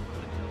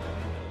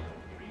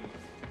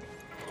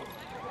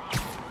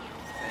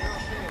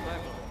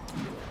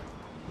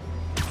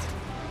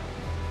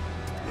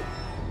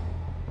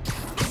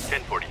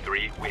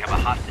 We have a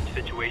hostage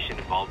situation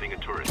involving a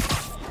tourist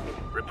bus.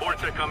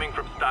 Reports are coming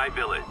from Sty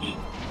Village.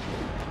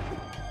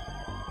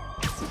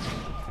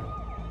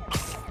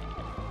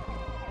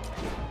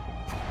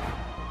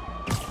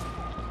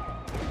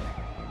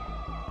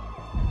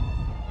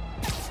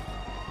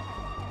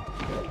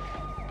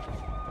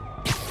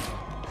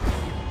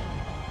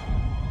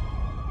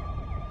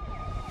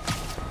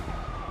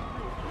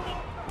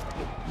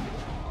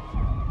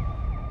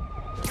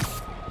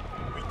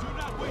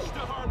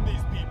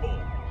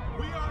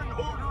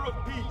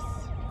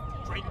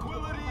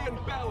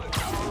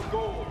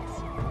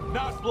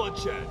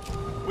 Bloodshed.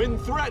 When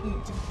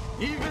threatened,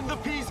 even the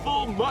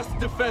peaceful must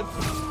defend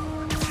them.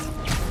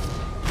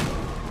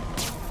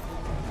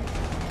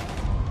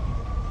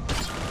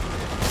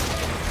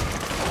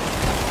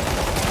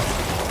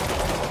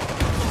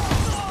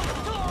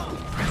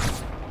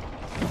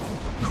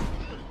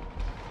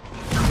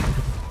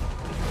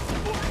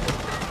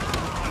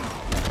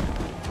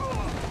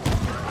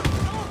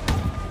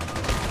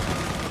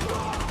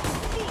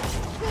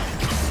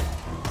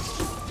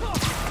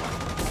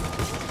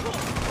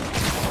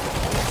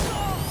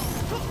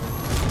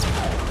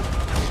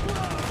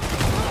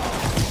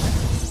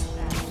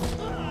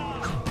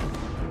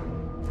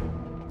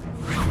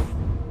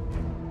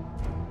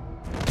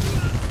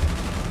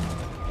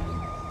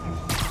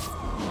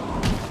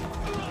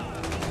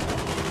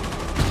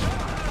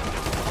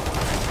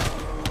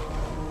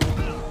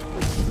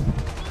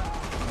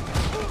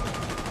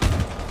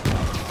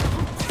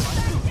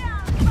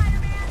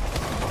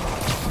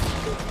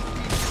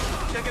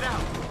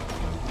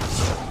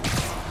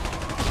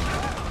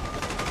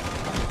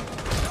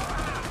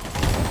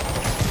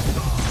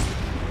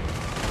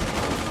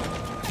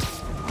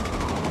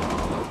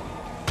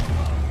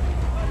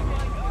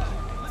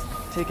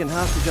 taken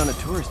hostage on a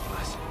tourist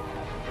bus.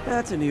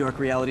 That's a New York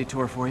reality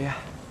tour for you.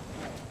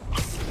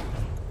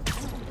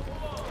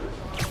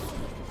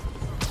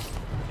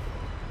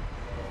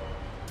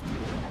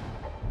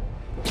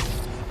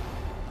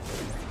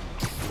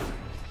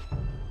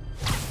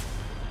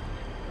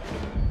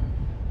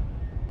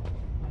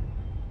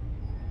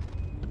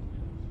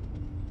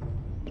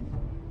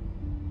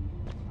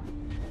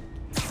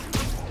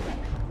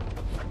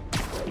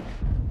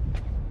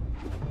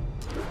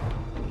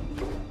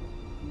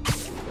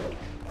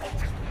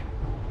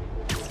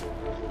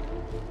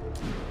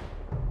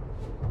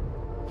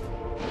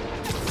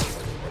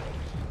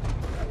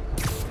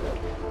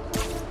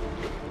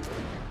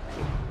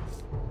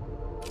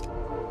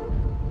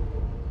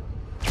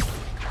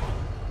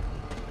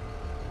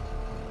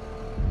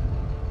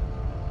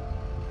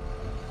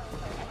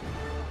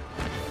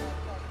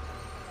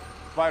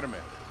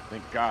 Spider-Man,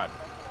 thank God.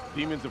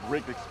 Demons have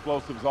rigged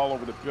explosives all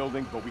over the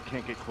building, but we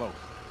can't get close.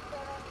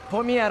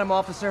 Point me at him,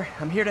 officer.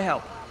 I'm here to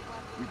help.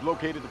 We've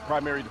located the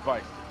primary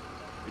device.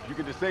 If you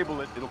can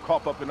disable it, it'll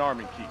cough up an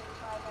arming key.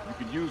 You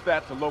can use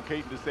that to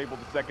locate and disable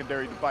the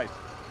secondary device.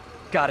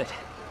 Got it.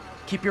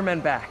 Keep your men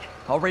back.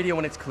 I'll radio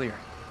when it's clear.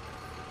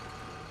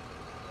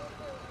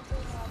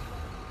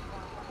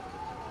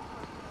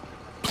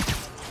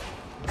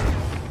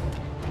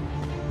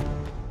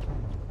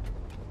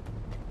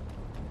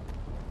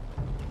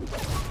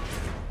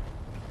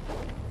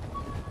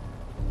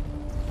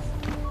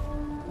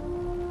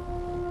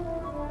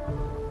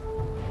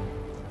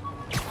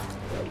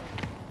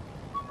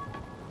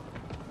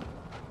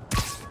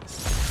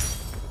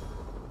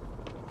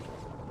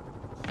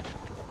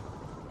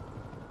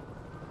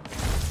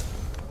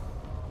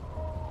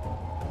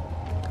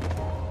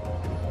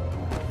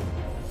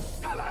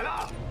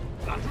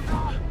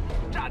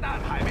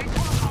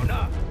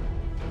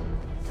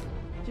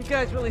 You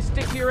guys really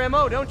stick to your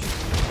MO, don't you?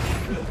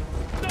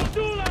 守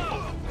住了！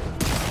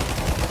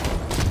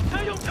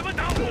他用什么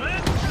打我们？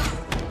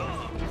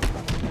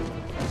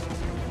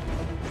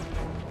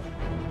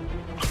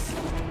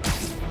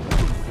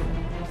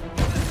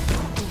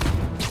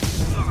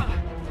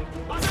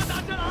把他打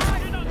下来，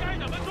知道该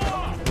怎么做。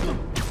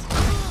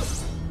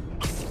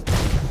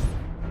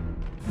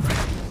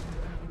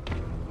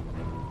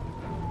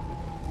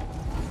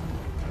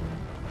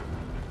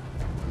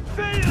废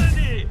了你！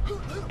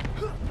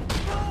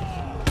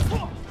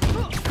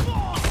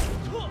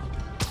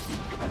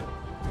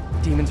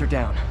 Demons are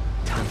down.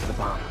 Time for the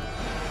bomb.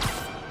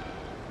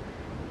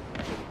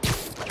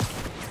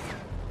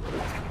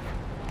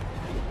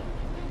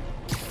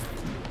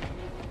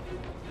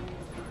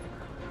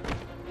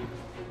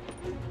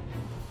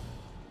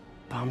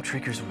 Bomb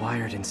triggers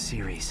wired in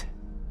series.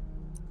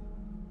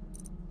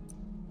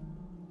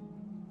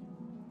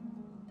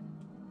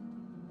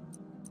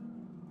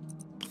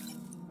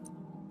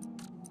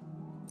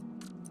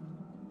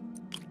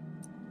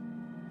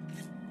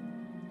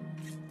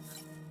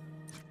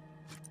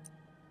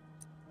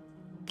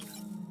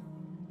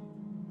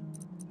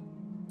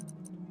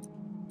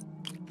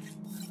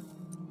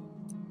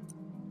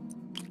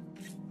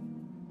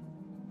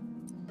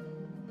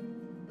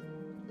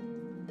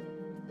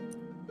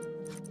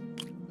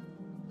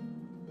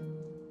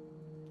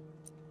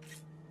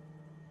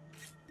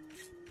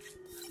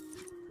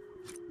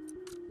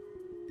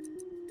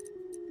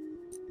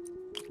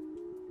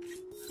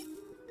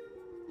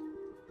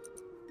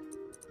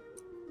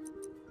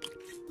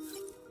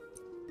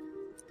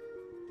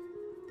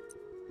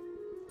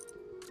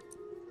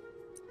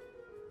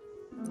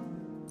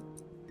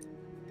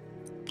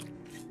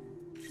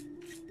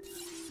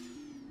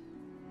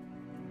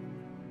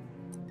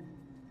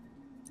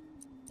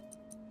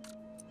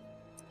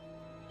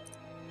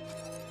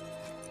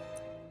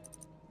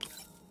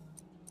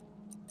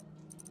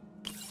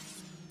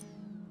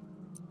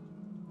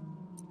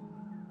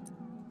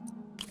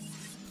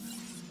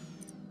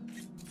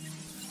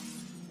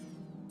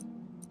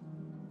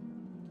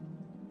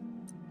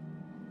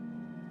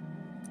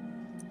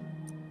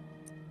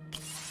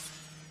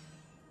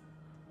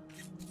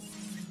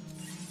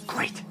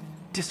 Great.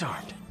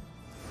 Disarmed.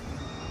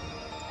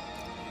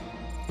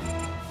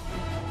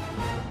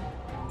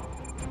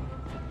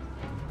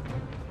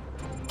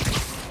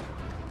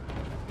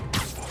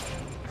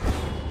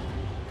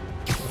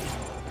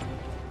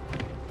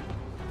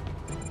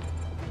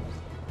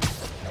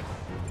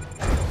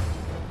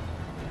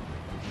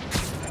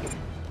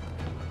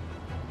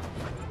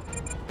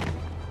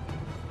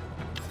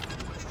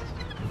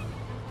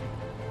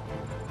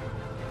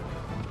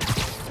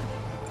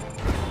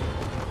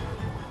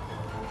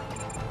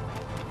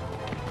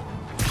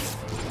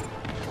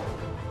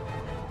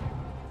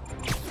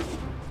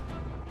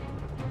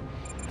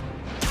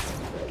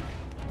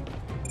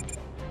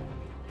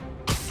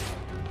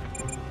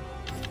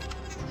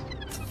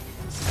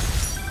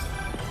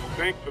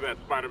 Thanks for that,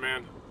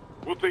 Spider-Man.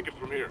 We'll take it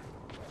from here.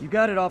 You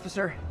got it,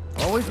 officer.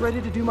 Always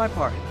ready to do my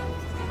part.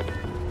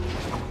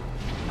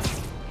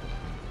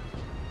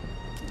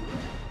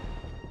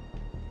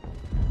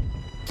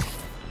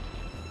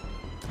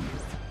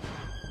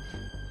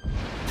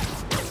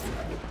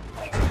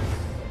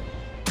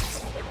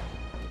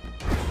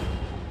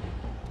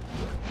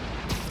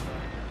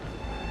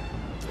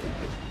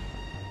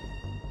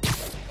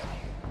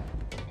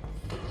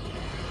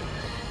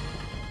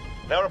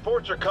 Now,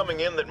 reports are coming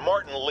in that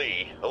Martin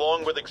Lee,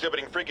 along with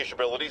exhibiting freakish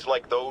abilities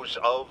like those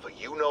of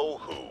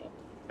you-know-who,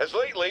 has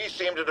lately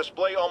seemed to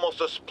display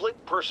almost a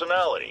split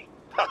personality.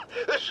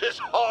 This is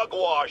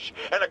hogwash,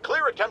 and a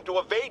clear attempt to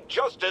evade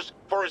justice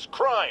for his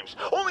crimes.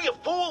 Only a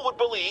fool would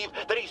believe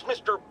that he's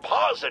Mr.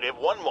 Positive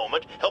one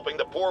moment, helping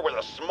the poor with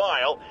a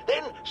smile,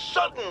 then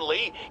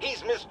suddenly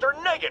he's Mr.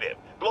 Negative,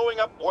 blowing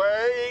up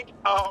way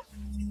up.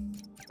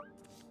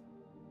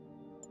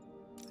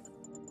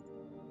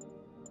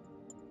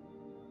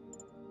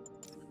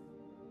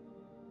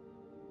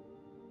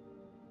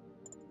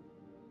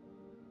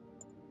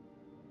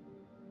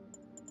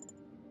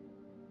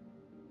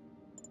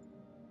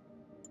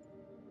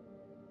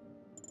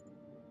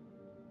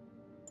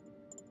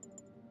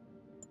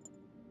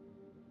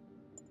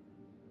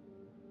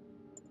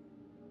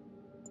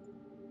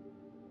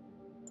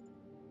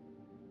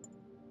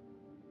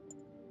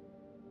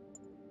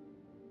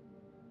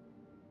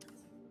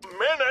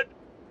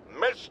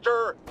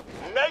 Mr.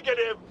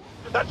 Negative.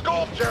 That's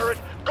gold, Jared.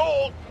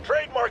 Gold.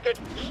 Trademark it.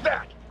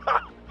 Stat.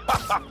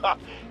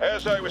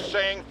 As I was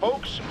saying,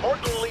 folks,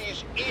 Martin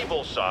Lee's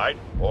evil side,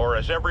 or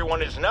as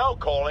everyone is now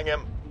calling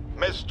him,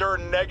 Mr.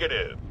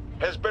 Negative,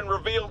 has been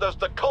revealed as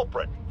the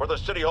culprit for the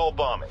City Hall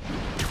bombing.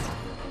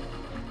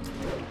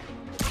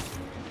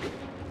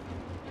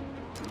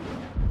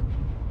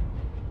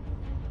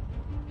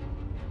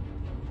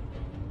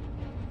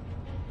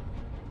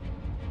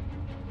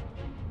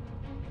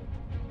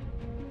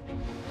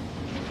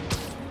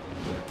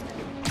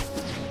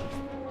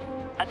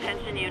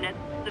 Attention units.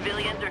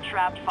 Civilians are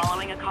trapped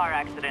following a car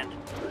accident.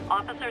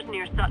 Officers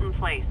near Sutton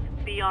Place.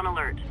 Be on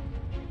alert.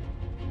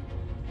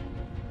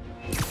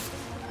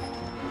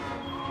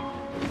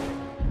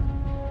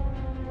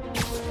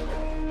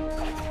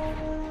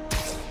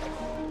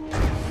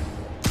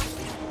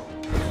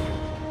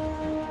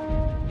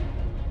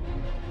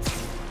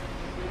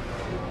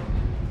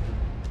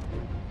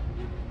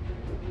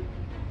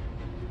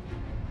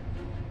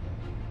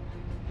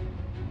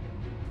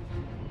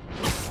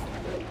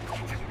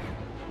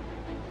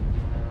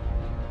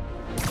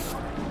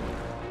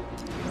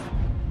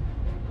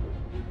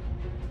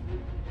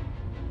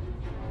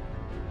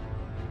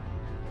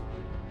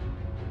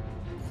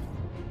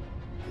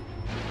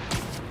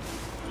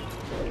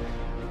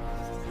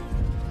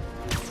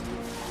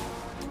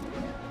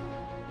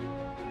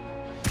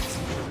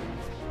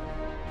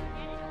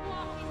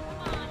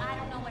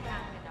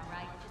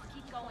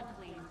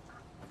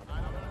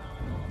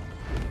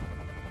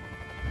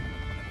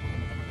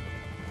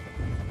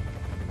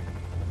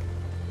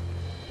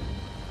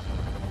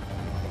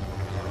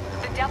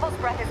 Devil's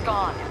Breath is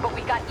gone, but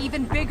we got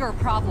even bigger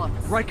problems.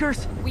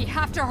 Rikers? We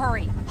have to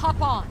hurry.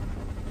 Hop on.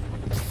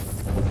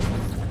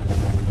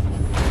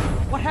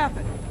 What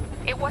happened?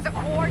 It was a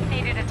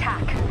coordinated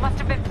attack. Must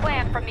have been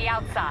planned from the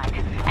outside.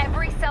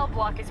 Every cell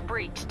block is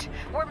breached.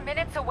 We're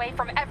minutes away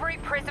from every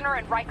prisoner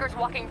and Rikers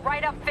walking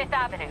right up 5th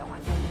Avenue.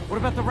 What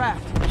about the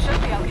raft?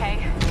 Should be okay.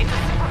 It's a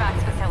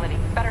Supermax facility.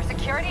 Better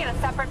security and a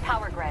separate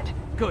power grid.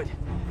 Good.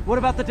 What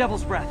about the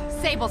Devil's Breath?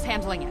 Sable's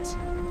handling it.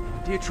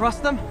 Do you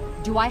trust them?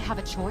 Do I have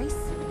a choice?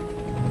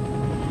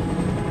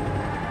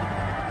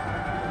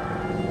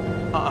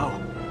 Uh-oh.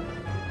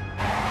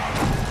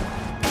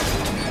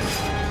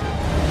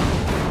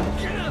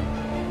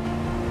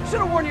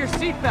 Should've worn your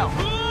seatbelt.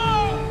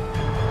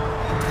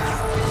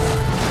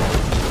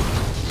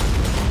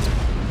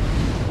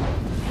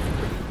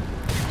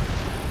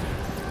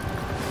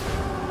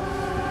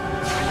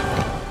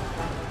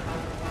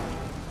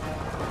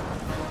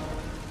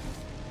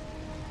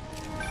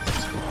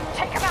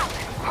 Take him out!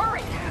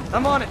 Hurry!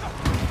 I'm on it.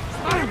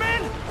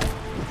 Spider-Man!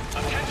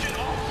 Attention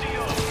all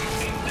COs.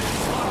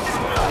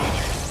 Lockdown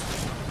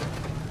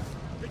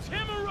It's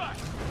him or us!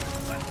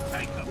 Let's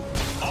take them.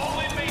 All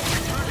inmates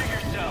return to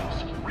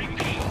yourselves.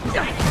 Repeat,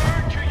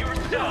 return to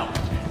yourselves.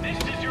 This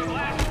is your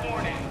last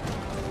warning.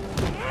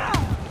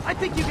 I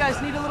think you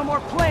guys need a little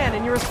more plan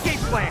in your escape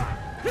plan.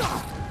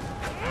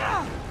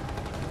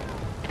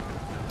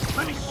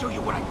 Let me show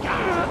you what I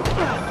got!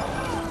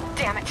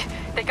 Damn it!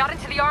 They got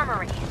into the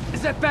armory.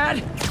 Is that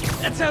bad?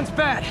 That sounds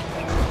bad.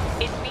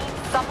 It means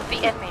some of the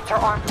inmates are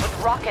armed with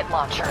rocket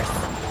launchers.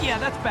 Yeah,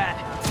 that's bad.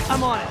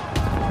 I'm on it.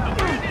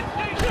 Abandoned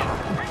stations!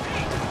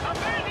 Repeat,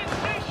 abandoned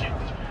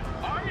stations!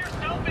 Arm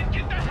yourself and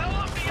get the hell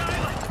off the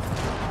island!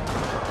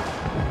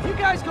 If you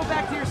guys go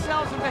back to your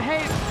cells and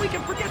behave, we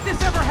can forget this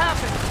ever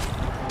happened.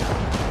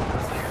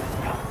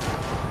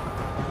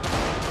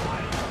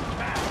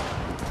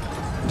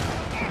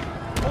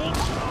 Hold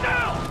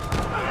still!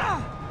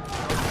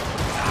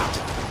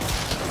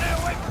 Stay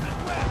away from this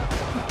web!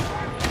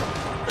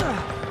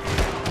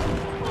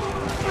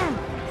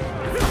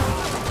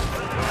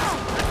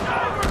 It's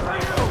over for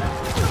you!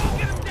 Don't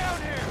get him down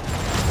here!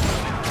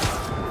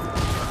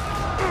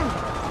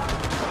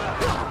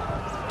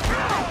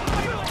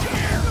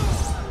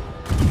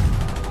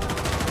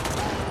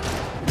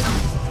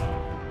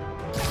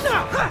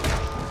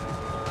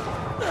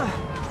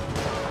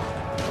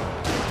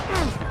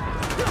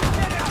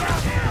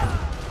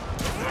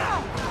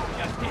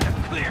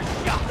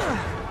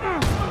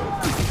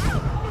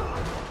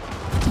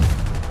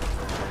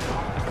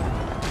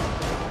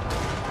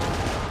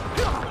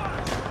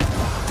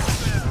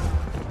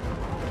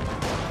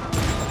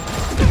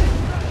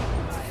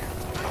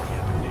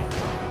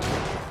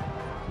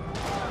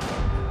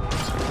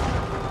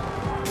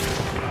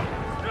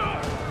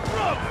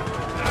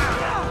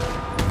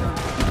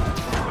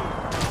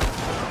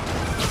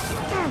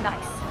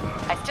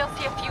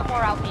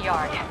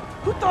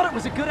 Who thought it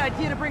was a good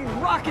idea to bring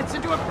rockets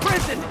into a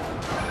prison?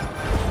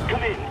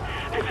 Come in.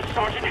 This is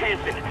Sergeant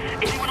Hansen.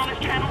 Anyone on this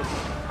channel?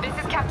 This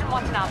is Captain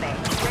Watanabe.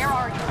 Where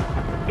are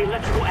you?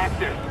 Electrical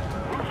access.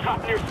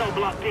 Rooftop near cell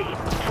block D.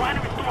 Trying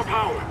to restore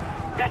power.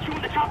 That you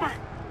in the chopper?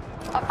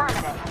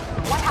 Affirmative.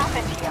 What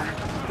happened here?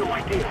 No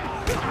idea.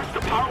 First the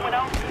power went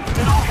out,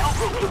 then all hell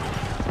broke loose.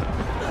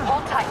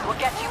 Hold tight.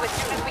 We'll get to you as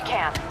soon as we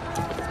can.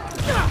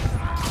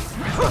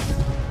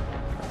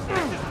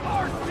 This is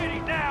our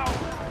city now!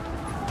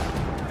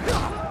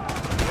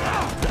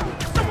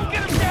 Someone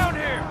get him down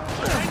here!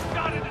 Thank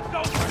God it is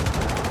over!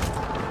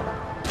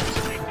 What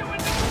are they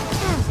doing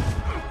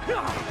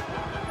now?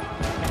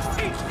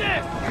 Eat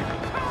this!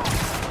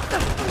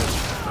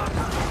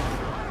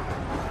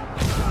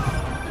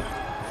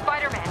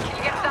 Spider-Man, can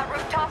you get to that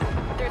rooftop?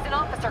 There's an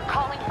officer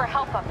calling for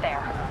help up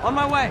there. On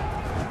my way.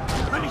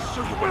 Let me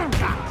show you what I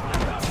got!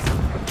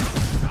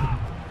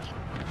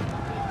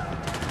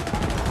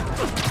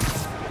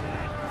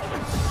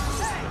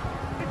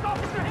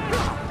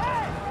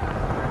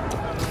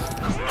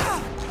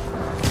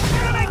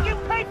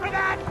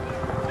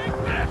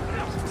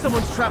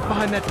 Someone's trapped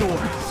behind that door.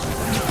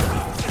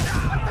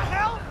 What the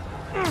hell?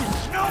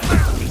 No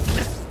mercy!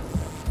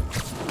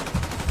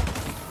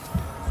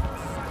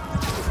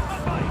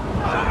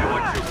 Show me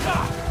what you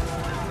got!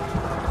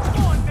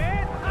 Come on,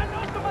 man! I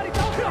know somebody's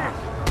out there!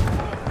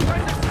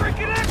 Trying to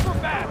freaking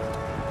acrobat!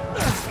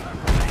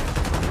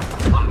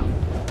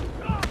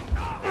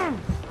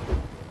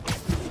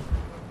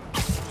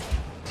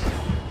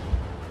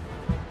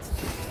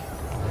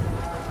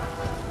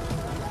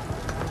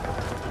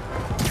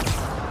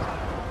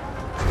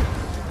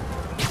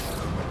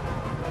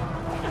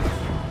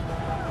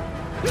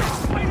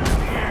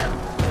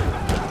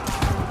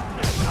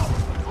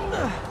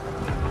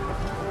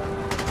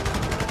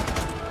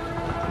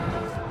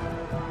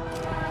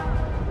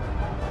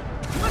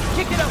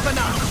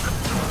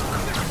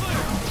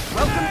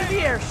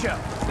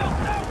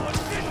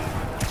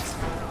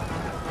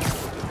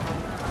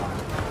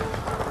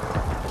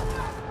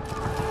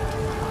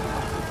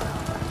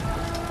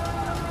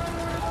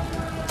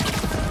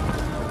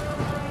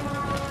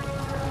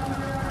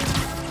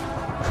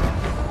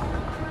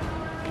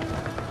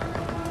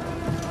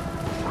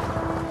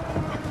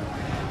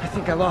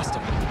 I lost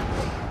him.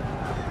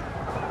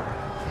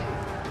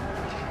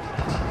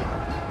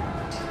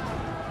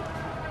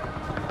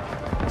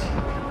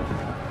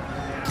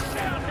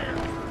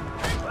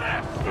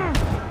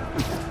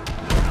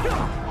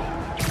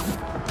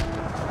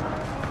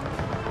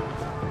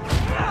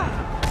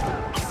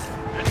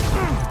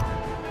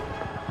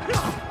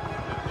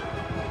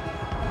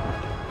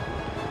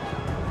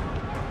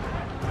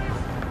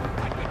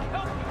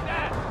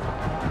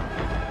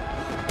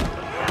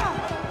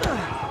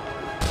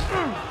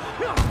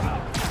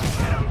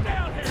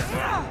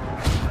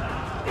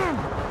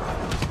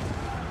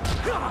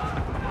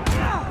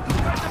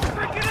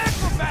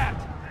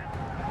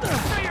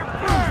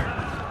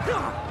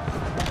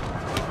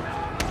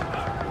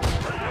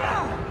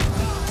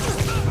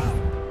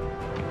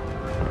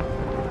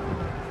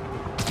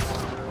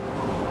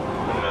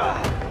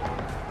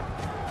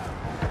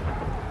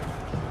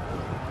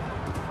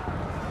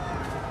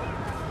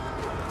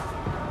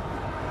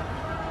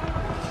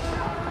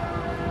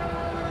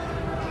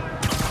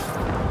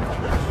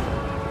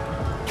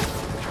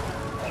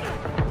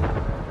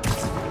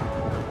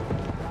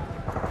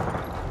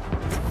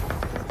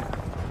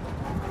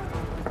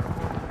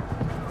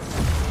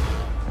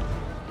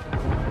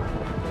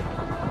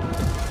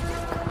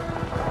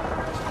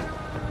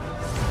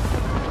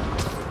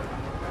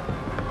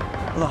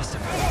 Lost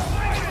him.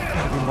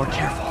 Gotta be more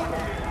careful.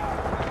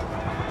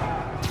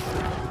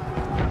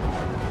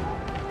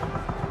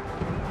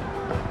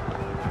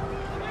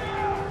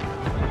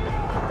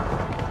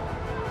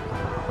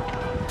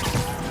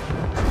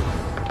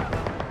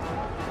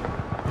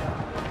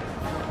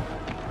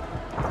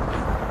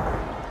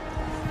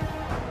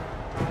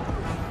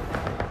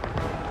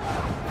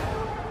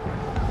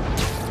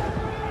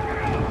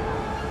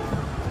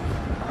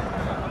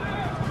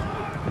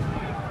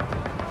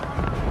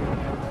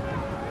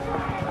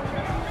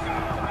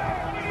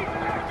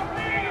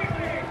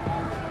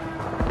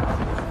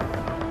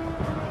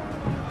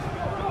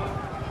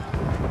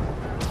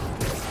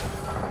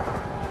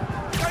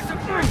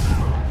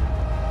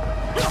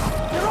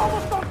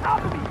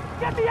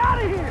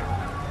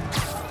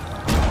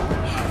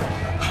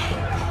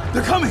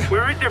 They're coming!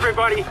 Where is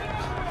everybody?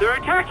 They're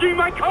attacking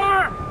my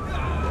car!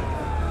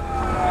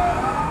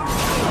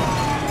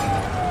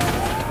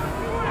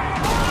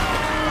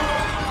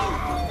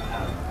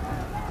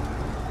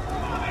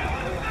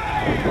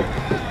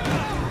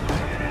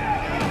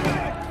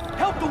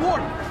 Help the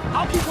warden!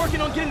 I'll keep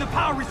working on getting the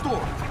power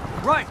restored.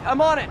 Right,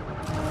 I'm on it.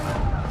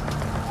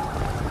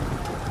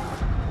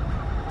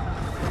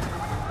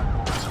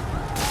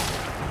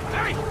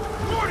 Hey!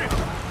 Warden!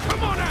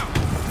 Come on out!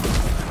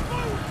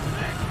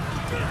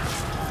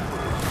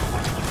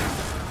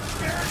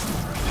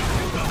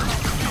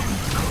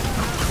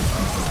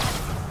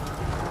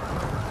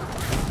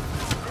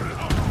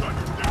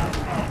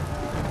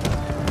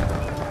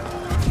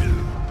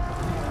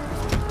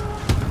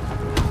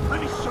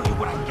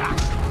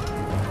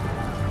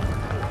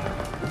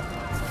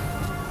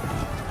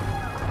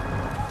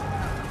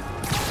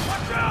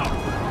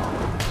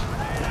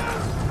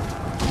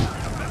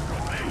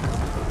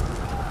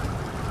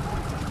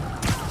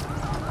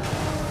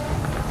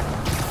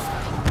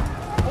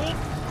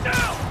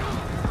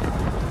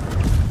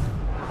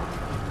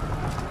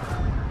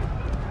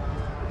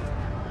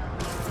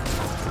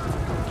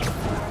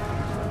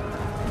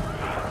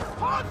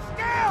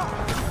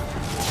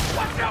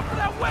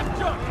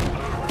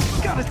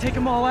 take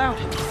them all out.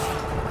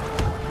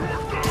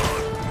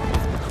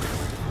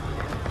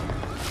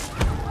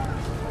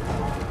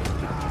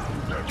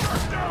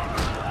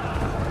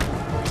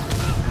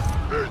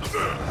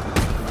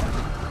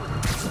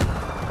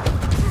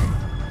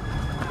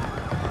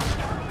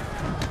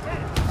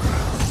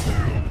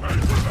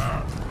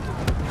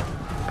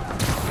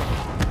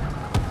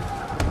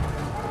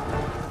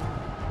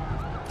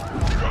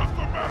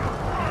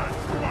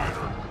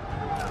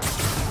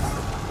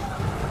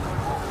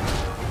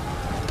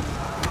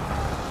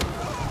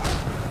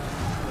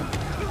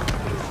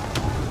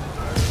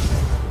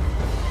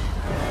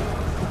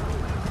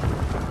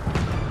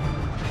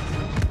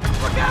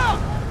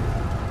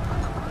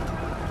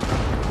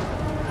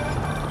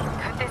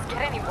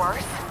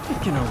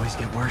 It can always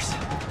get worse.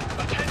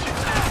 Attention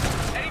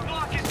staff! A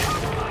block is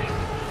compromised.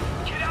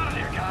 Get out of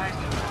there, guys.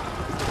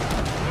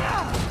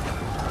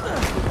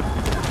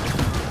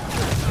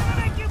 Gonna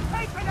make you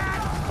pay for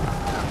that!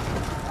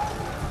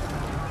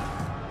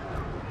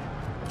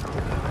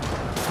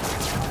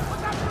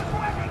 Look out for the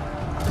webbing!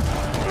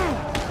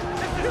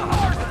 This is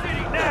our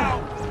city now!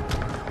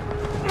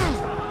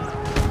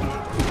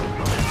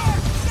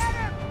 Get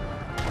him!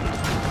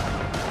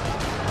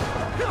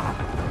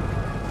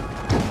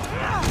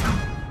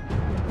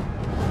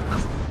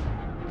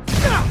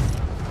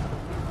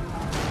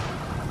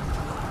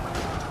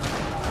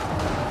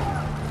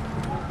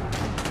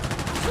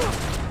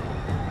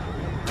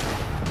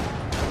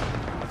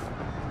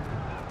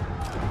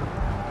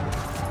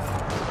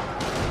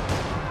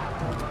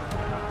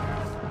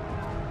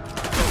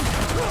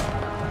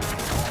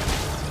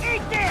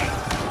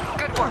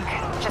 Good work.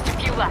 Just a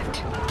few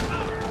left.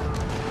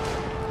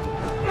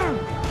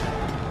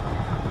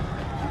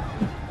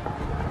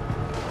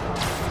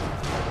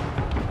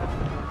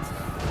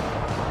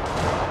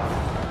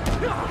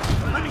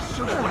 Let me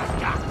show you what I've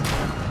got!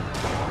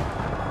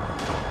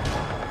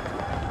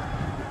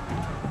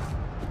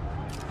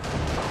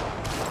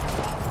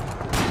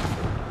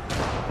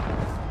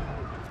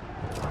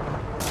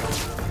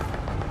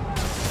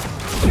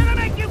 Gonna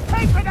make you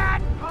pay for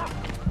that!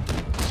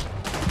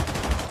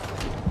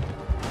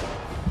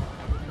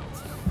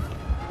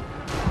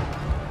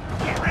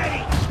 Get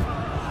ready!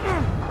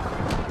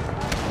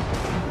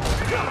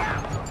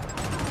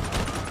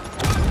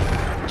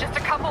 Just a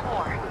couple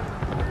more.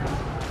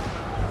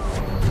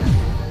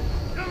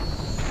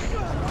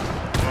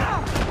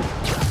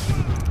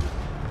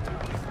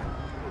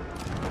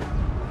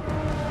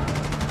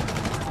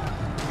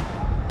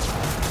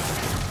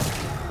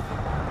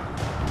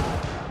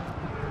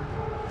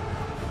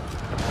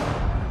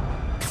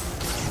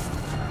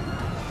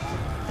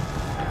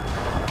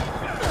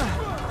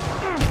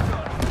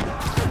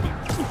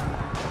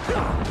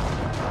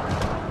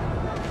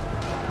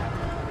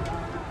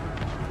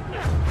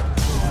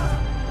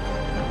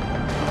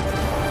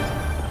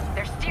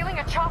 They're stealing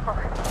a chopper.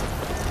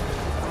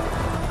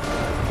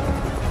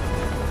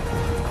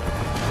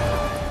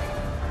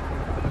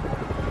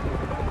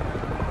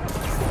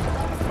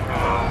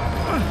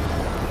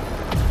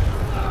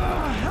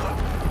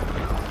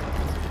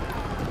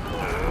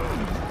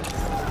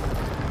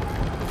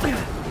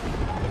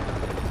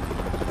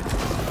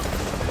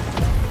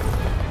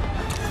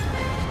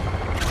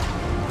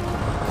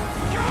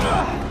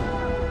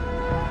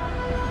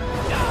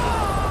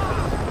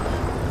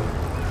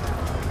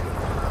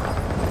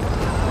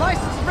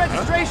 License and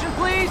registration,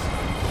 please!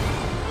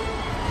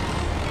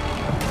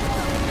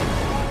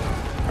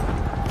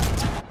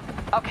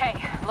 Okay,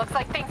 looks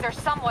like things are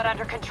somewhat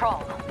under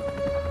control.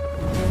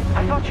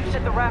 I thought you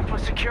said the raft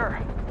was secure.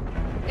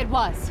 It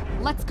was.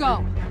 Let's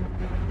go.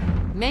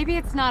 Maybe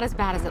it's not as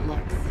bad as it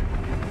looks.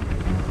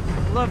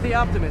 Love the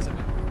optimism.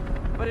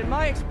 But in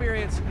my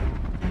experience,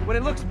 when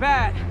it looks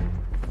bad,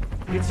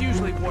 it's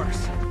usually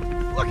worse.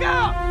 Look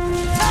out!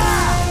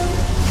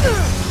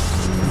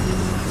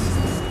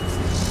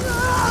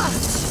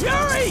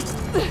 Yuri!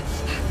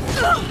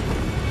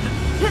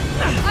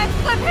 I'm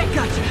slipping!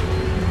 Gotcha!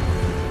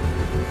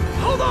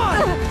 Hold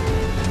on!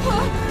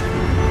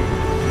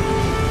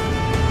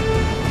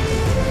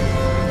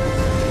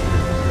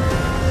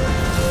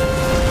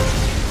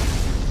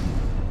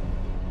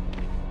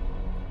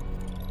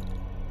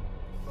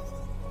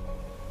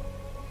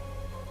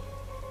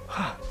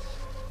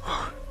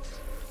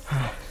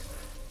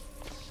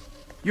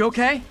 You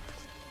okay?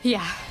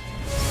 Yeah.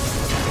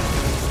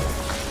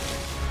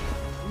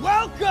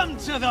 Welcome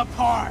to the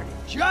party!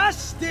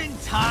 Just in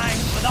time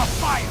for the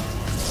fire!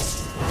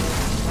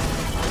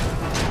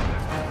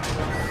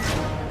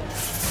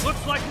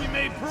 Looks like we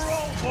made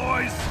parole,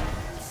 boys!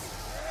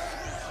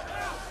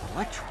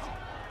 Electro?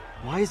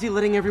 Why is he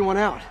letting everyone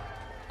out?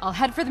 I'll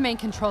head for the main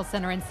control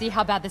center and see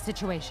how bad the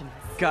situation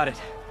is. Got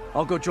it.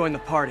 I'll go join the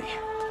party.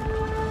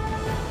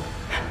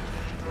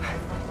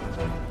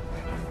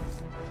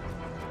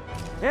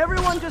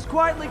 Everyone just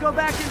quietly go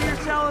back into your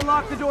cell and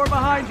lock the door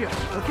behind you,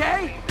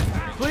 okay?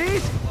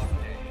 Please?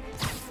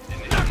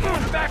 Not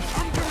going back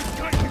under his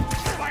gun, you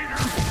spider!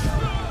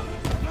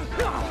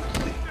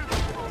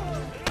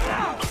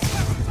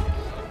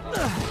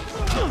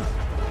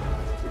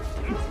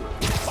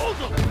 Hold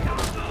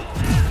him!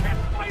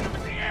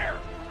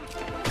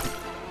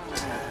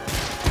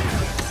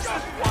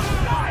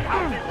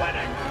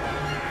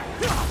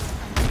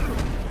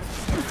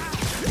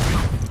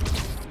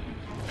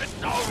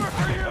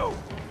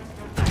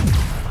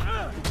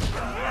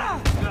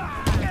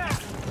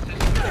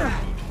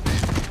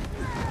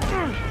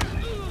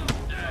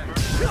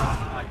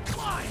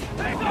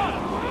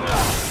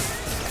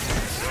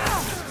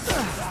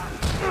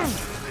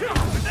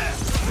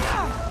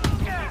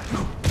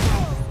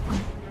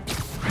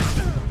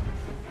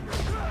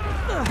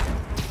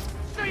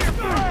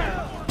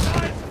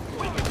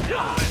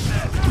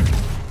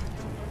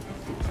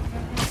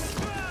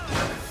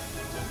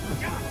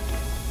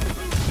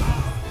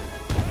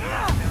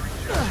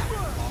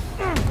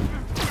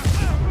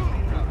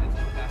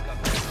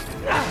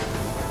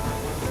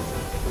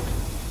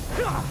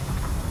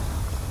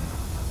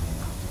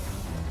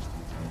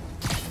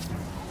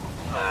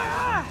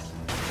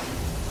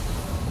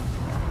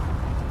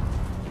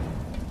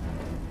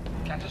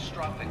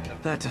 Catastrophic.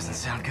 That doesn't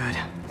sound good.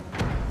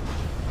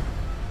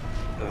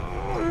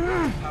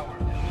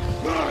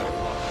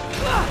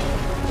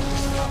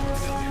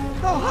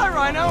 Oh, hi,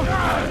 Rhino!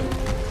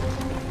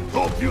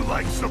 Hope you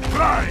like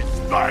surprise,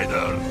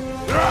 Spider!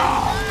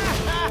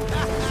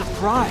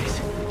 Surprise?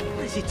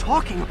 What is he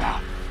talking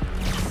about?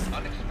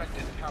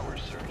 Unexpected power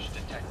surge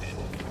detected.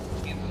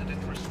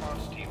 Incident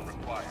response team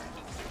required.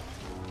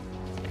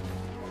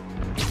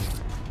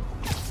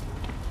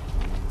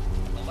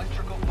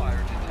 Electrical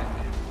fire detected.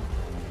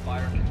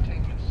 Fire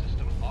containment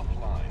system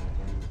offline.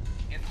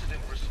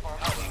 Incident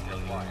response team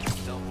required.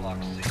 Cell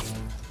block C.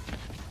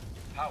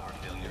 Power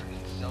failure in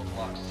cell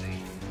block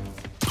C.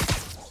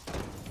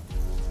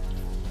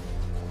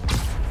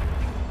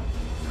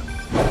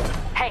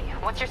 Hey,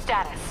 what's your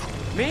status?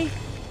 Me?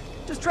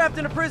 Just trapped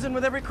in a prison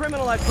with every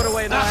criminal I put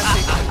away in the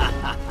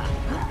last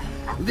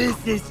week.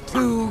 This is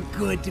too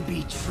good to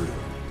be true.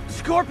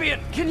 Scorpion,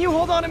 can you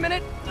hold on a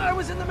minute? I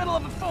was in the middle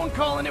of a phone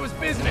call and it was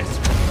business.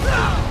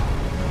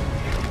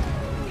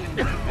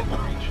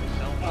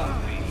 Cell block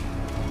B.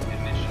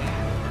 Initiate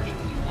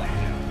emergency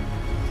lockdown.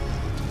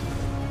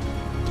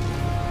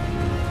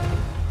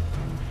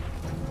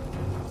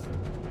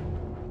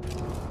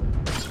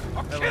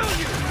 I'll kill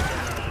you!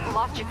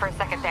 Lost you for a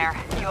second there.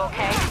 You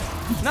okay?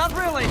 Not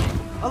really.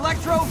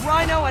 Electro,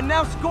 Rhino, and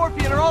now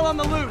Scorpion are all on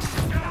the loose.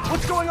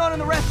 What's going on in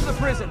the rest of the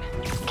prison?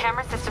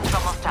 Camera system's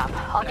almost up.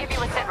 I'll give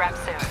you a sit rep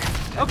soon.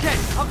 Okay,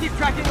 I'll keep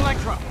tracking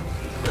Electro.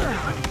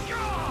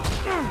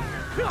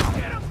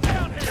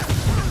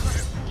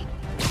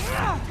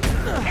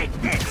 Take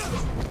this!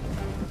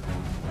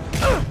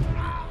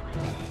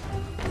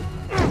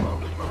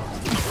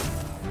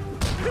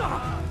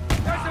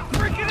 There's a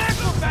freaking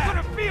acrobat!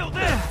 Gonna feel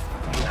this!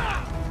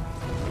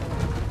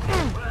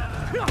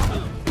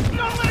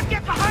 Don't let him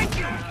get behind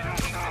you!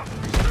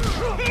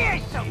 He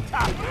ain't so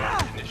tough!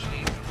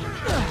 Initiate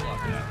emergency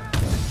lockdown.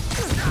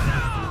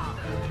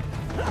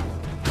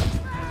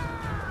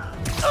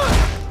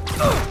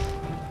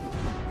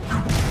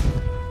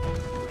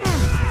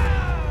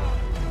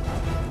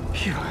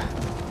 Phew.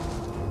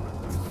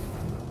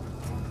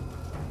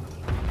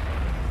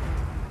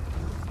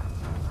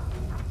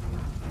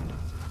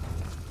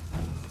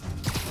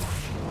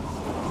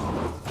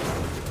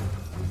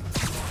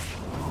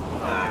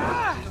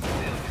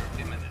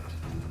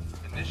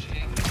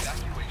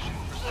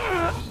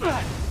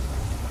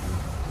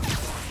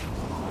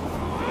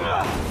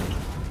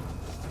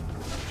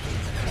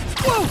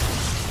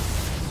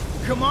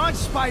 Come on,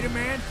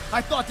 Spider-Man!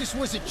 I thought this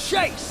was a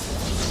chase!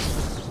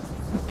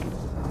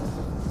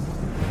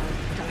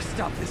 Gotta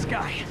stop this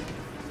guy.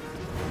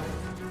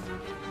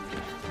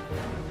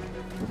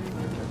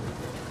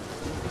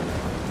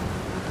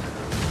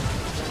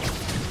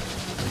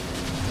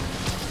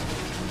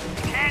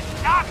 Can't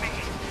stop me!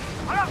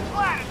 But I'm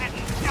flattered that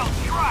you still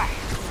try!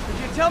 If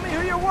you tell me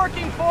who you're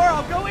working for,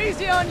 I'll go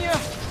easy on you!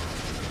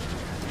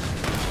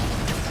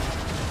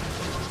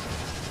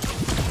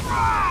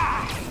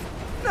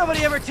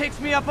 Nobody ever takes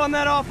me up on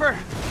that offer!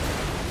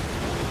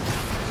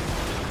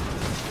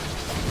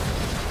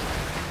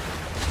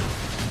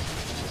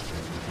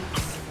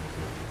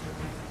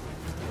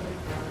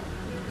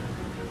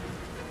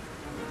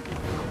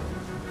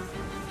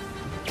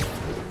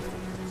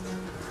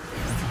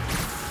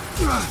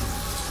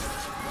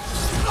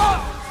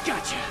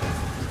 Gotcha!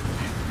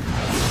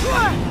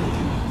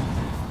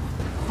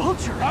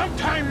 Vulture! Long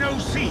time no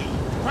see!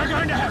 We're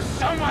going to have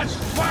so much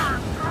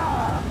fun!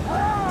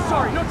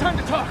 Sorry, no time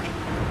to talk!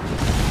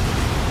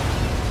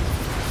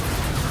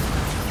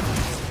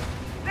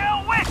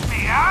 Still with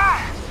me, huh?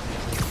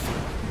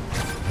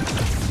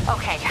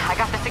 Okay, I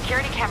got the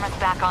security cameras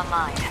back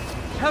online.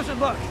 How's it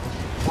look?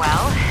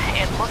 Well,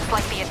 it looks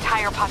like the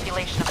entire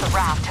population of the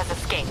raft has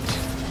escaped,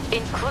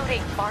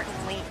 including Martin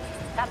Lee.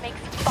 That makes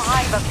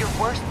 5 of your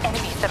worst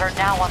enemies that are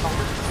now on the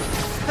loose.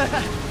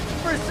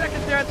 For a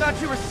second there, I thought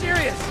you were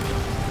serious.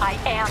 I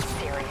am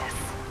serious.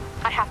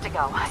 I have to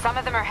go. Some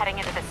of them are heading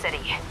into the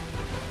city.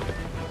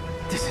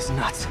 This is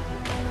nuts.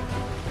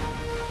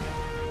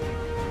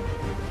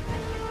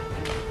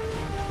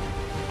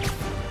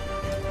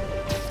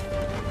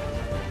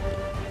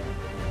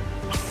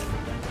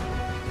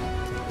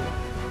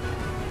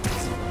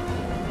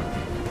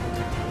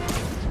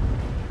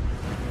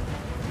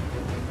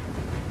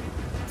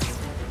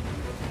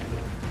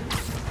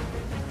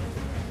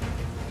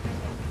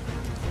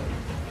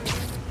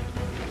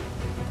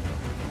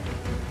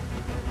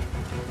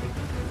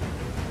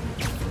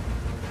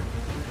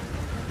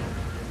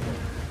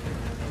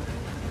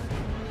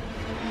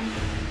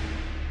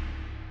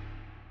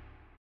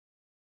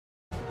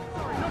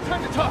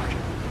 Time to talk.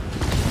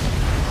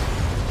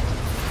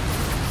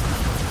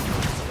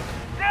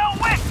 Still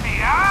with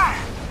me, huh?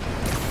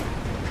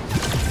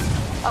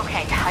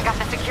 Okay, I got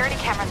the security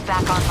cameras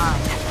back online.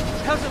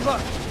 How's it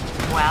look?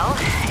 Well,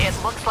 it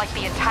looks like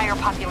the entire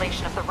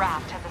population of the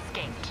raft has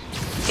escaped,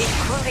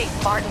 including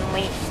Martin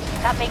Lee.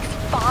 That makes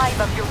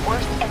 5 of your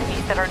worst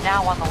enemies that are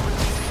now on the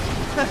loose.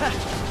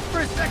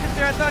 For a second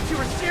there, I thought you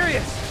were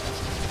serious.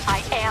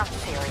 I am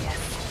serious.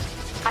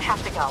 I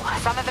have to go.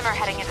 Some of them are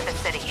heading into the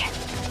city.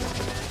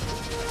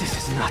 This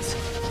is nuts.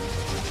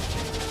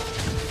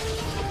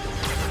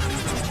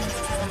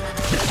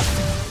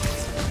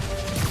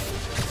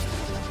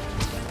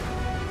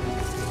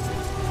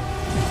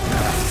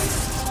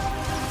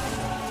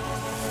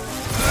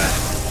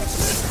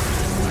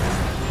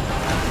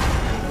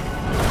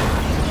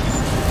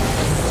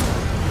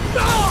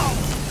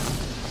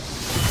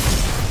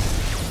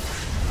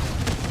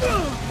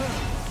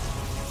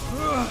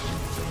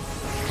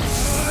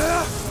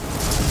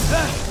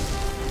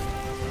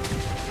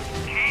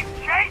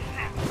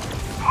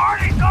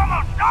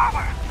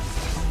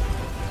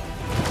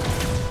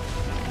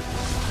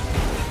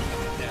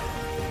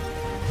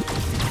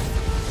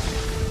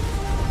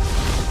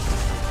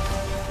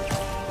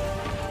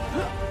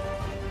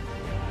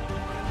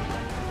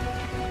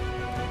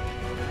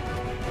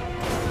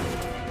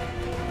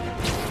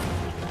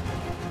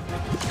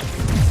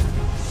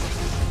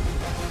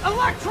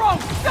 Electro,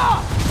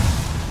 stop!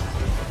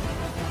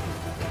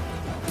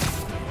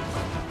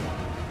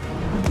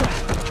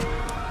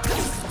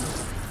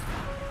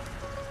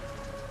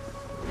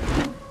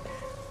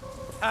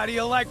 How do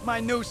you like my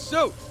new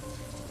suit?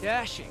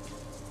 Dashing.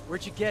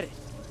 Where'd you get it?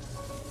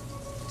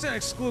 It's an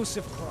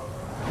exclusive club.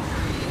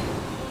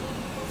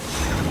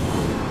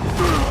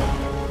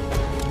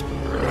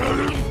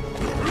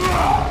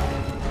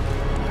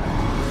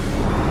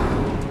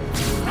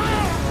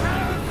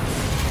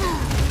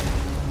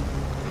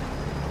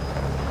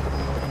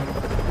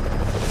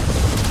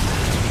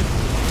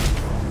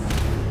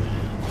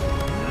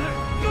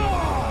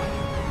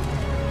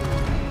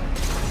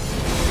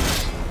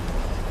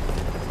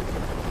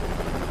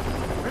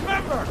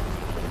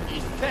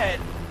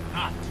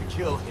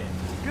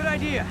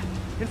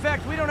 In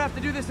fact, we don't have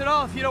to do this at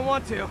all if you don't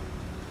want to.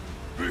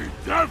 We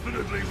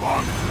definitely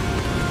want to.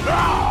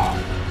 Ah!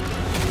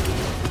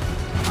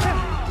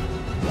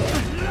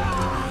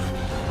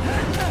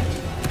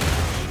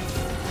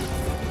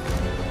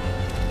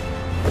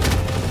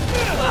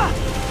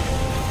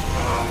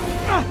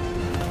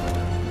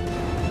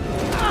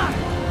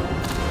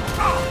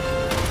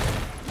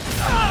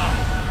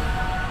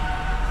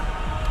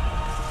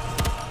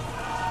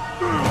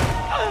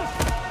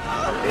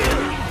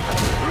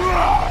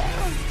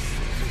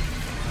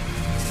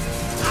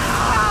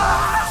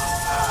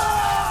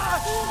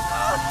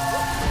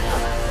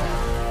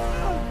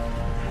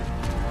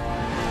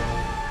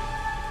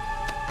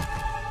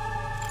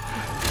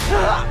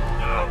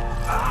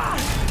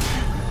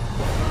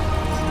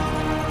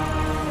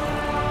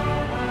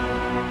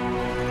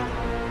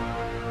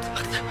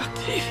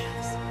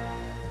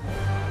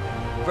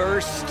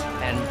 First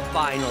and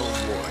final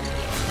warning.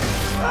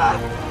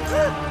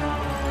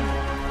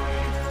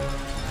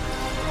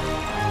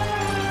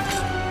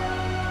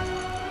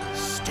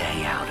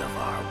 Stay out of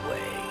our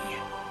way.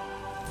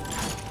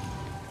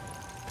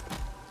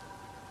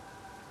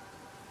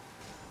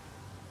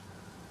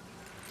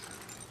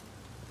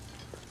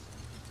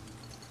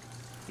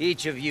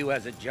 Each of you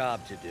has a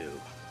job to do.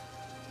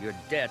 Your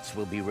debts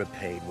will be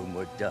repaid when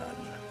we're done.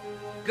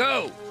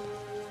 Go!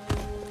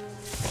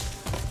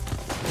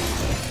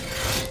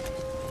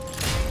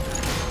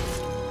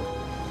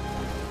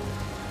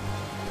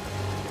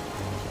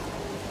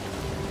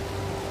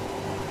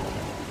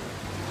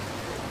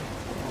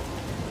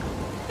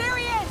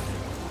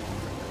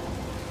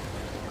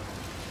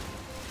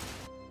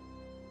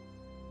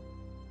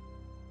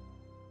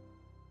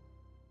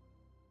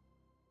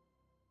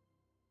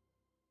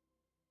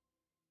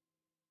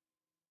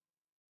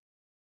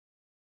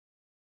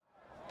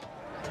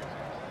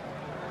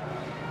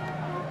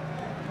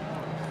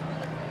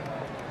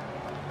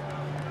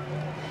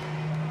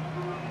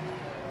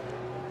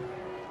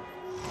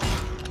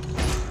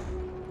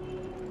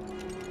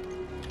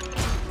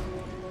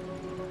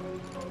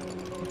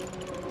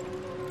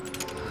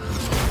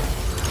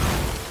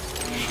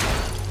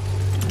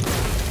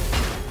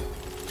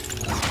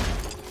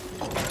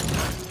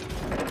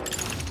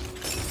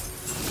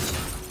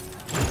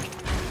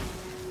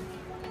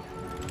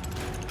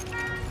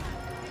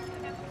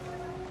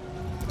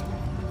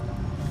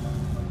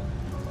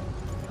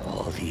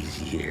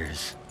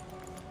 Years.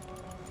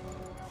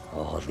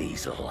 All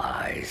these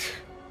lies.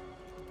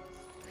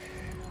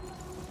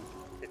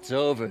 It's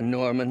over,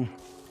 Norman.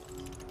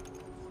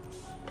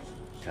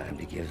 Time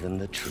to give them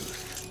the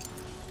truth.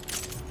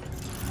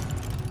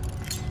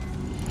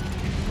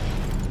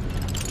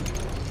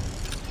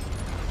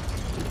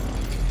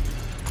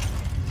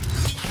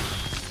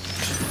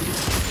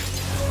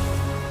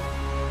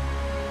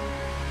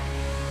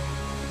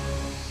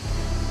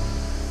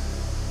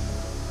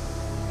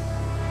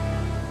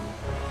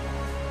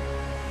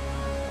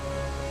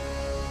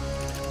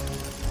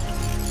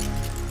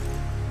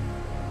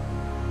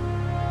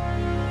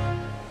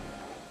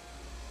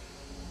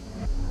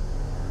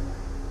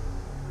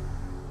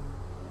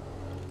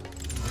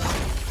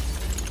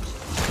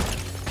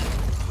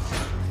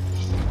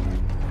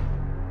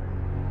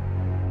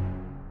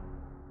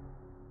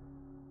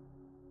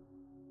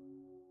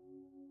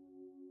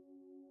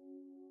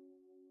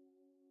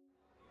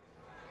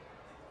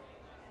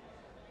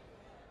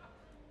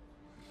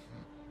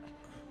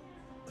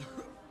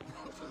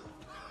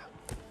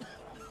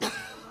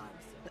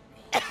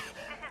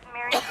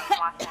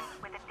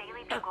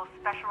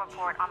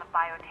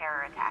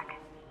 terror attack.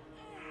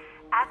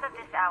 As of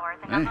this hour,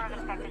 the number of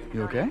infected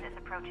civilians is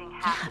approaching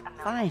half a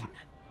million. Fine.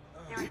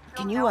 There is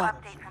Can still you, no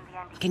update from the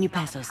NDC can you on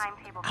pass the those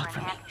timetable out for for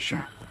me? enhanced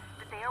Sure.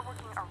 but they are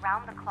working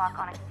around the clock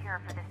on a cure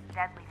for this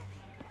deadly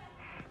disease.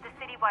 The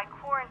citywide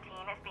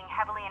quarantine is being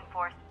heavily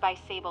enforced by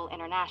Sable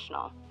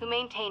International, who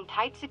maintain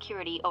tight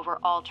security over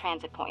all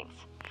transit points.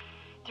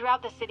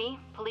 Throughout the city,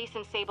 police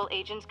and Sable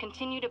agents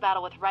continue to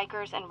battle with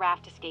Rikers and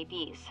Raft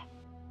escapees.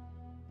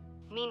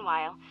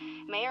 Meanwhile,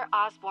 Mayor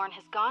Osborn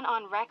has gone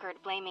on record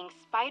blaming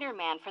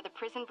Spider-Man for the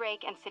prison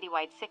break and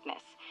citywide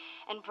sickness,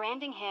 and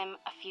branding him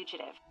a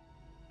fugitive.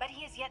 But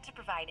he has yet to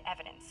provide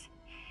evidence.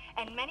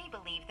 And many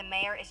believe the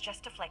mayor is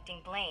just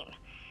deflecting blame,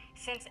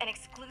 since an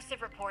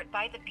exclusive report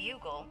by the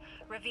Bugle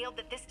revealed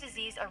that this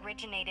disease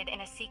originated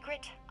in a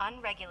secret,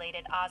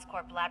 unregulated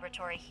Oscorp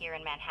laboratory here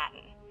in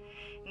Manhattan.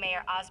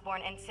 Mayor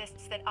Osborn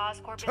insists that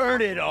Oscorp is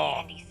working with the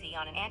NDC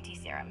on an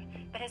anti-serum,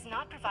 but has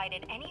not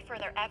provided any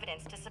further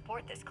evidence to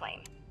support this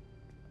claim.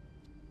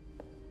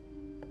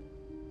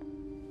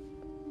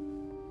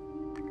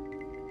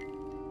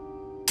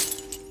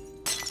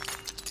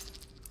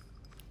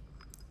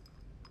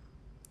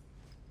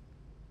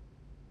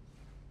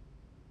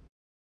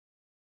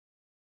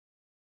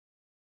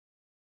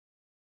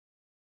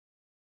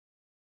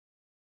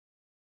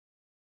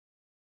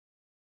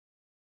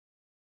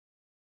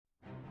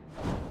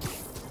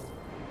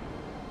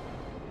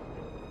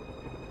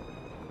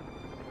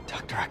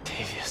 Dr.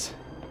 Octavius.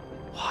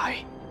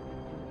 Why?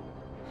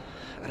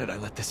 How did I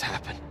let this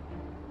happen?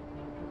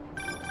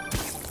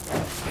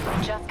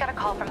 Just got a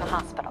call from the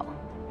hospital.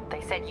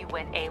 They said you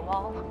went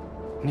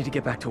AWOL. I need to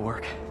get back to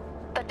work.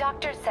 The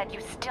doctor said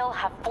you still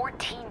have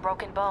 14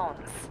 broken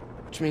bones.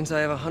 Which means I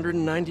have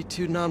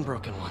 192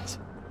 non-broken ones.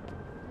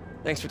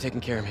 Thanks for taking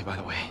care of me, by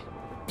the way.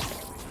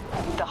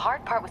 The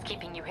hard part was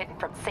keeping you hidden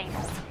from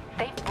Sables.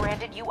 They've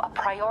branded you a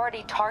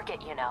priority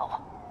target, you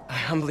know. I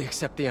humbly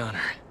accept the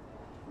honor.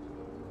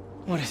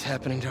 What is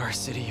happening to our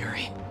city,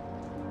 Yuri?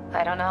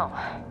 I don't know.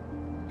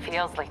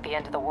 Feels like the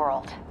end of the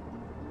world.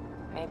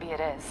 Maybe it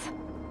is.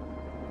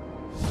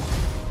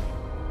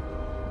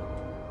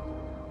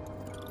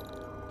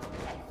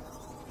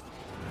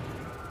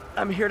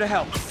 I'm here to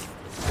help.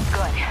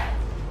 Good.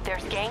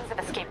 There's gangs of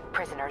escaped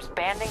prisoners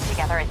banding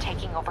together and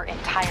taking over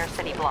entire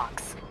city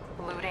blocks.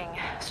 Looting,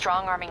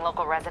 strong-arming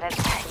local residents,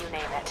 you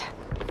name it.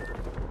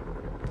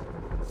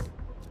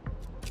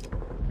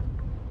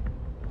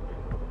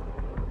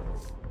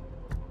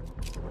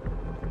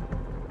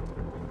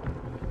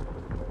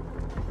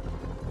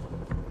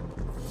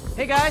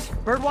 Hey guys,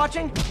 bird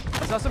watching?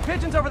 I saw some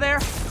pigeons over there.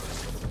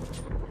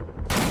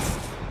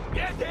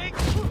 Get it!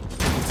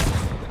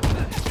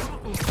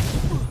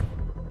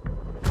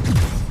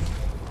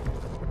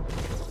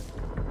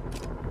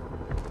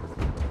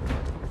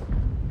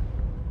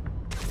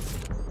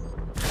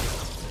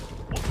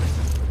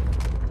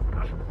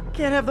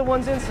 Can't have the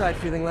ones inside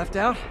feeling left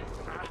out.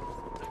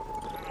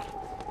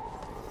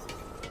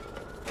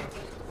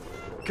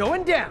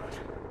 Going down.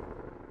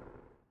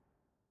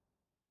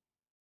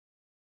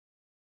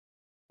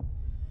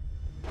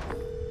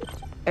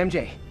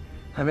 MJ,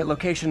 I'm at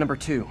location number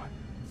 2.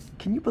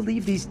 Can you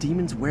believe these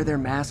demons wear their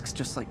masks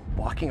just like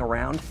walking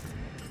around?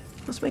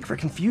 Those make for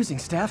confusing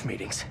staff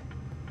meetings.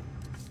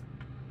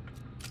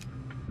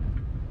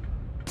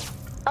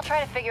 I'll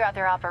try to figure out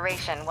their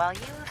operation while you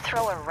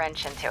throw a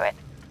wrench into it.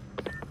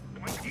 我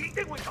们一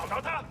定会找到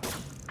他。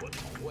我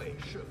从未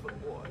侍奉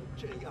过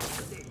这样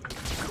的内隐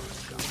分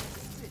享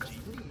自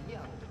己力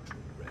量的主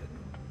人。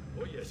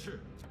我也是，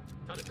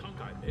他的慷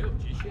慨没有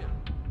极限。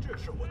这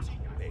是我从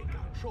没感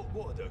受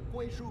过的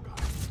归属感。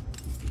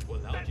我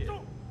了解，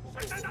我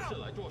们是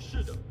来做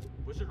事的，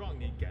不是让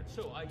你感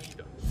受安逸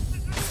的。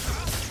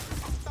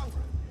当然，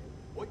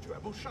我绝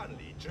不擅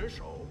离职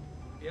守。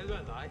别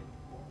乱来，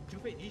除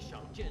非你想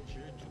坚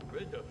持主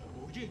人的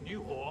无尽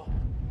怒火。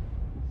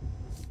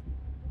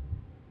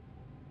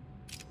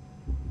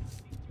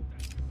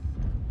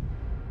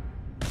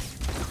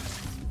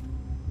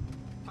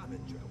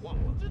 绝望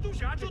了！蜘蛛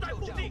侠就在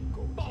附近，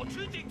保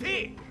持警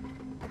惕。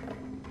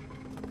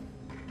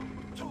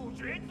处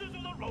决蜘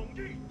蛛的荣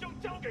誉就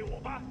交给我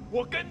吧，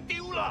我跟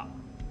丢了。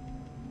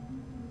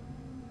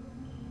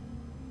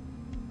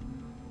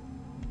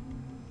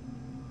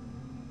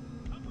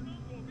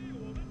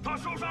他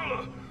受伤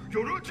了，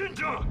有人进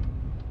去。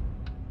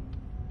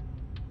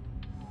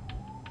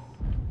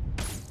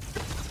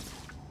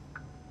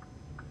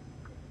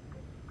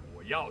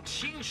我要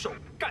亲手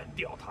干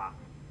掉他。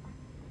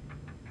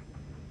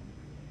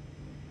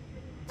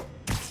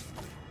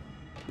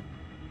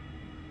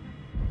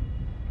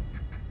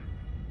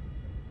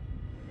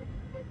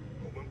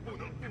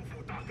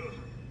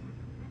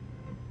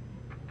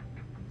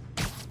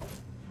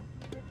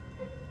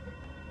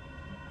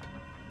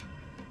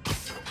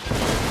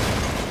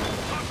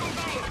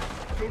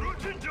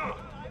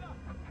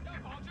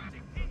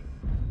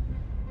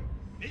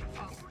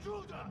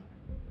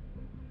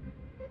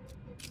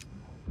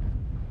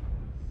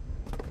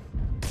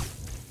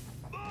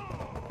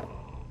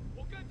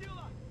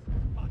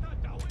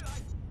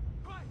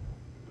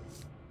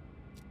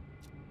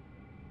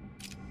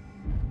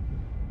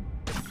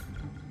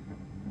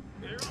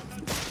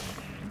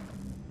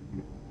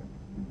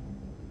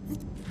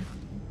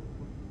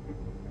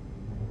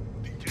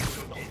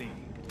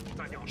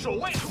守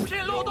卫出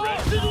现漏洞，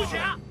蜘蛛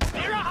侠，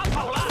别让他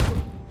跑了。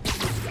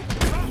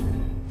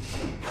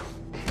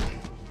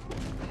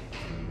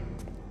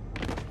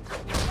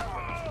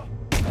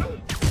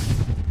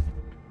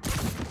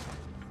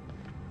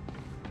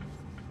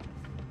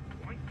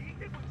我们一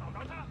定会找到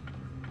他。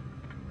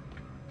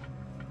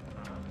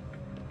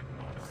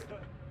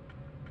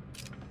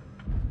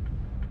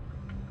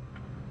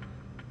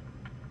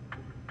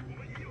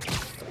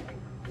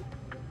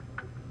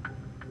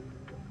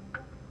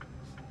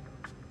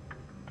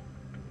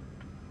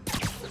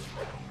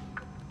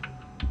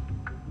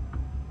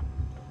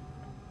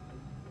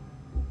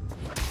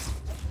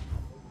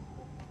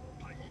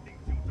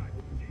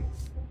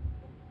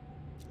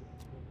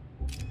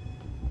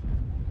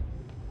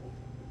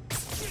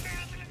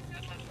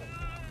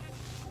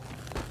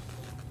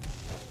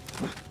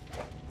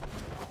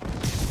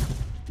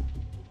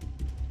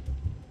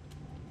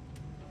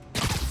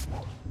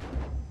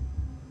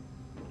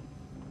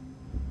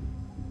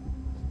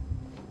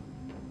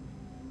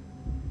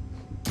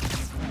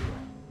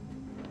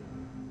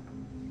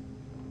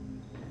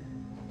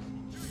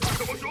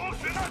什么时候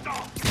学那招？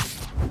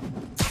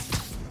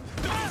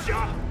蜘蛛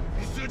侠，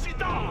你时机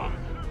到了！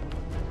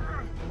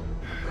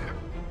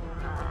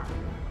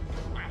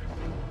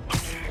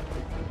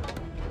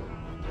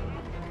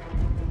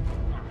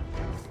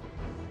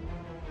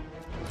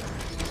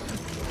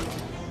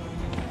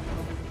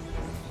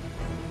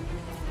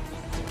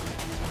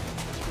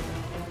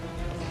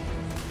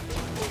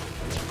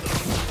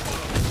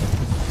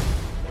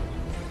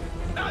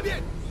那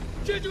边，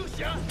蜘蛛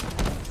侠！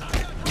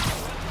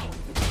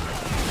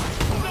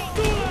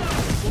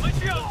 我们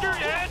需要支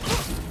援！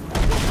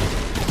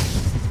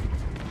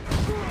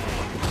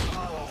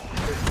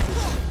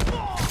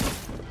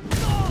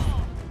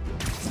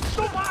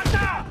都趴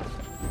下！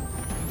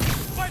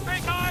快推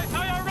开，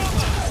他要扔了！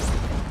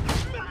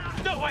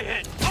这会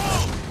hit！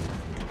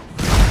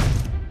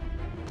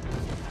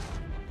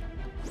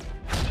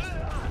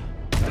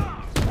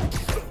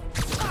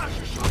 那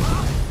是什么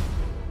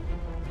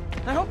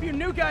I hope you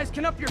new guys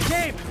can up your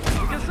game,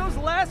 because those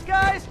last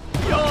guys,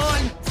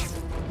 yawn!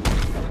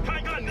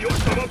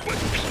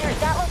 Peter,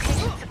 that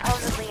location's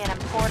supposedly an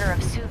importer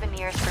of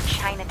souvenirs for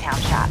Chinatown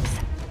shops.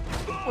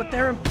 What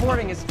they're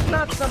importing is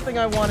not something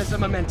I want as a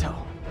memento.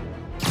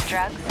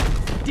 Drugs?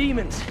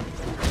 Demons.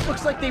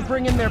 Looks like they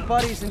bring in their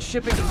buddies in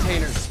shipping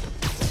containers.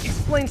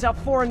 Explains how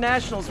foreign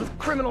nationals with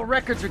criminal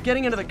records are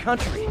getting into the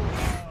country.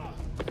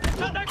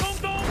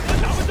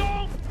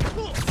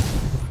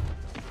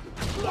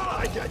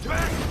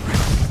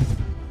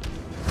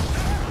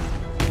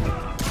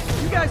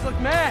 You guys look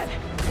mad.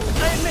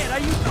 I admit, I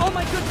used all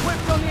my good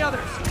quips on the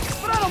others,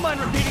 but I don't mind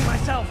repeating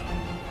myself.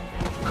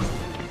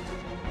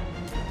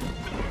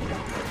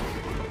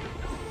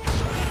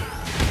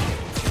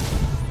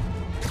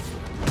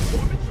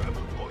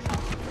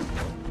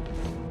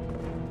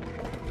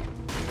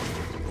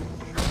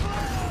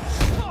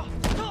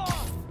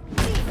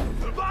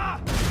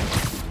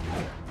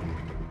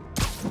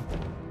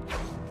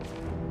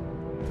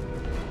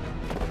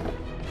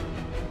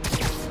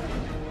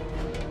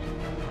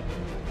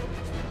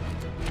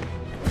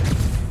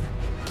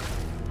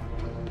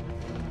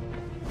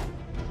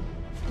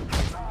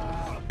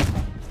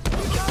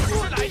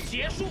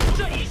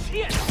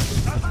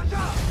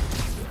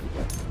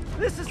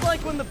 This is like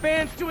when the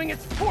band's doing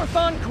its 4th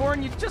encore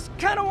and you just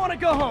kind of want to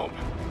go home.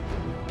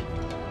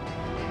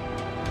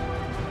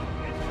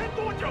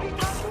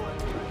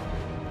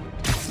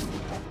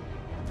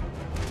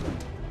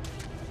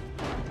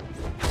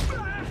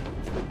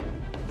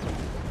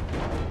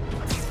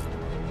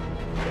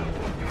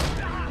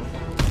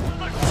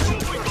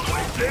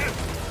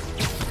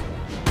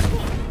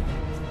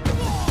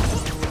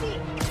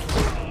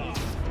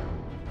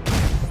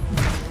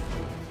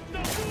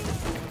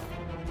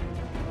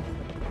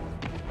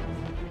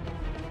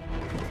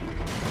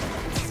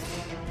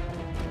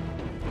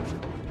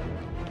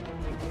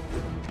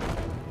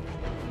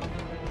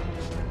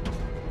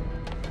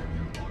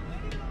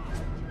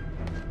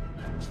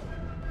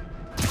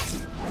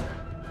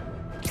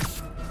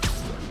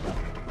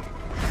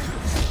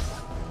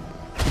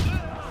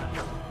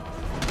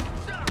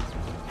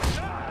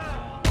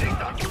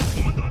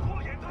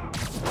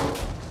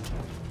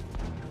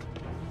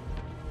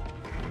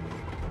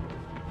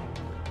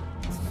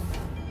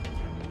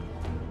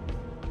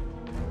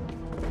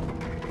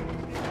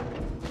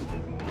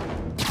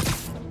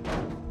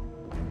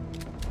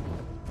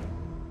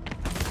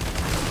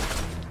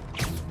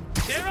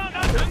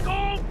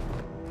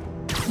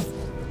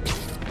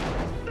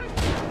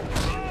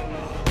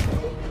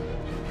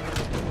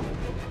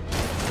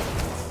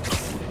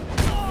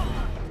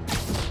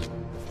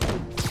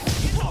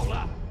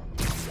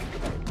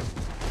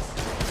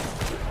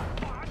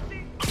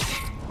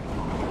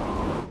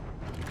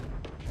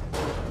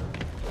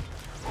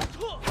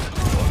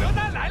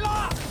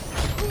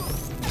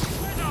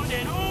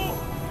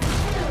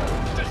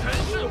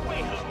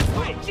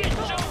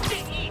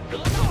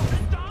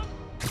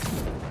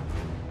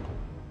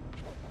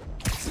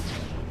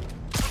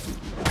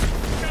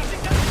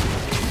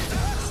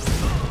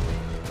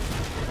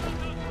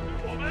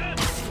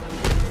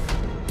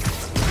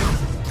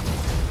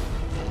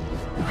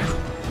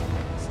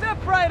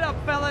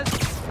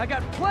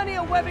 plenty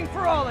of webbing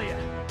for all of you.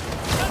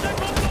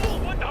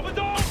 我打不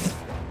动。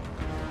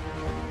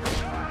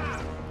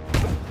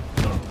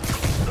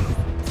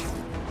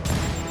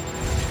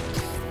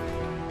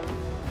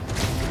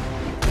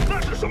那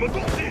是什么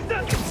东西？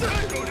在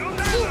狗流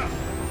呆了。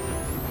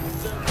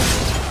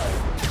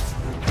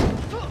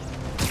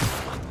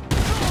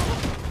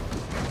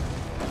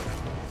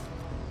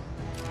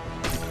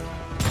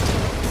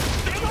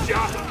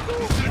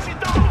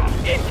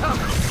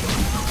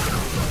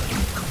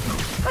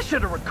I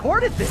should have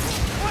recorded this.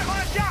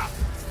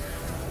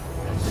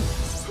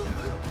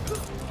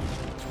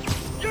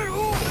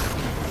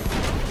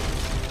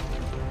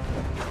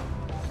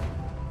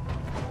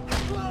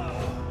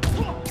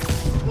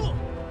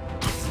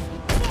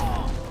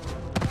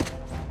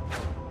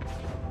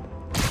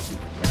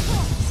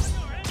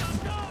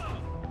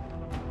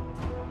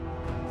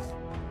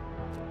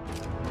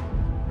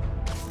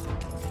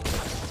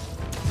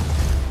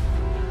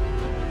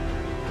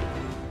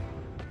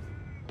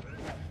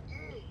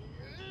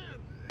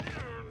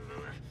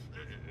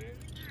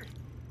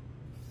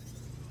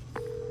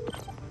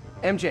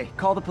 MJ,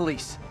 call the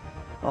police.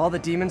 All the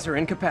demons are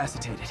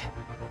incapacitated.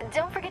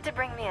 Don't forget to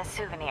bring me a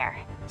souvenir.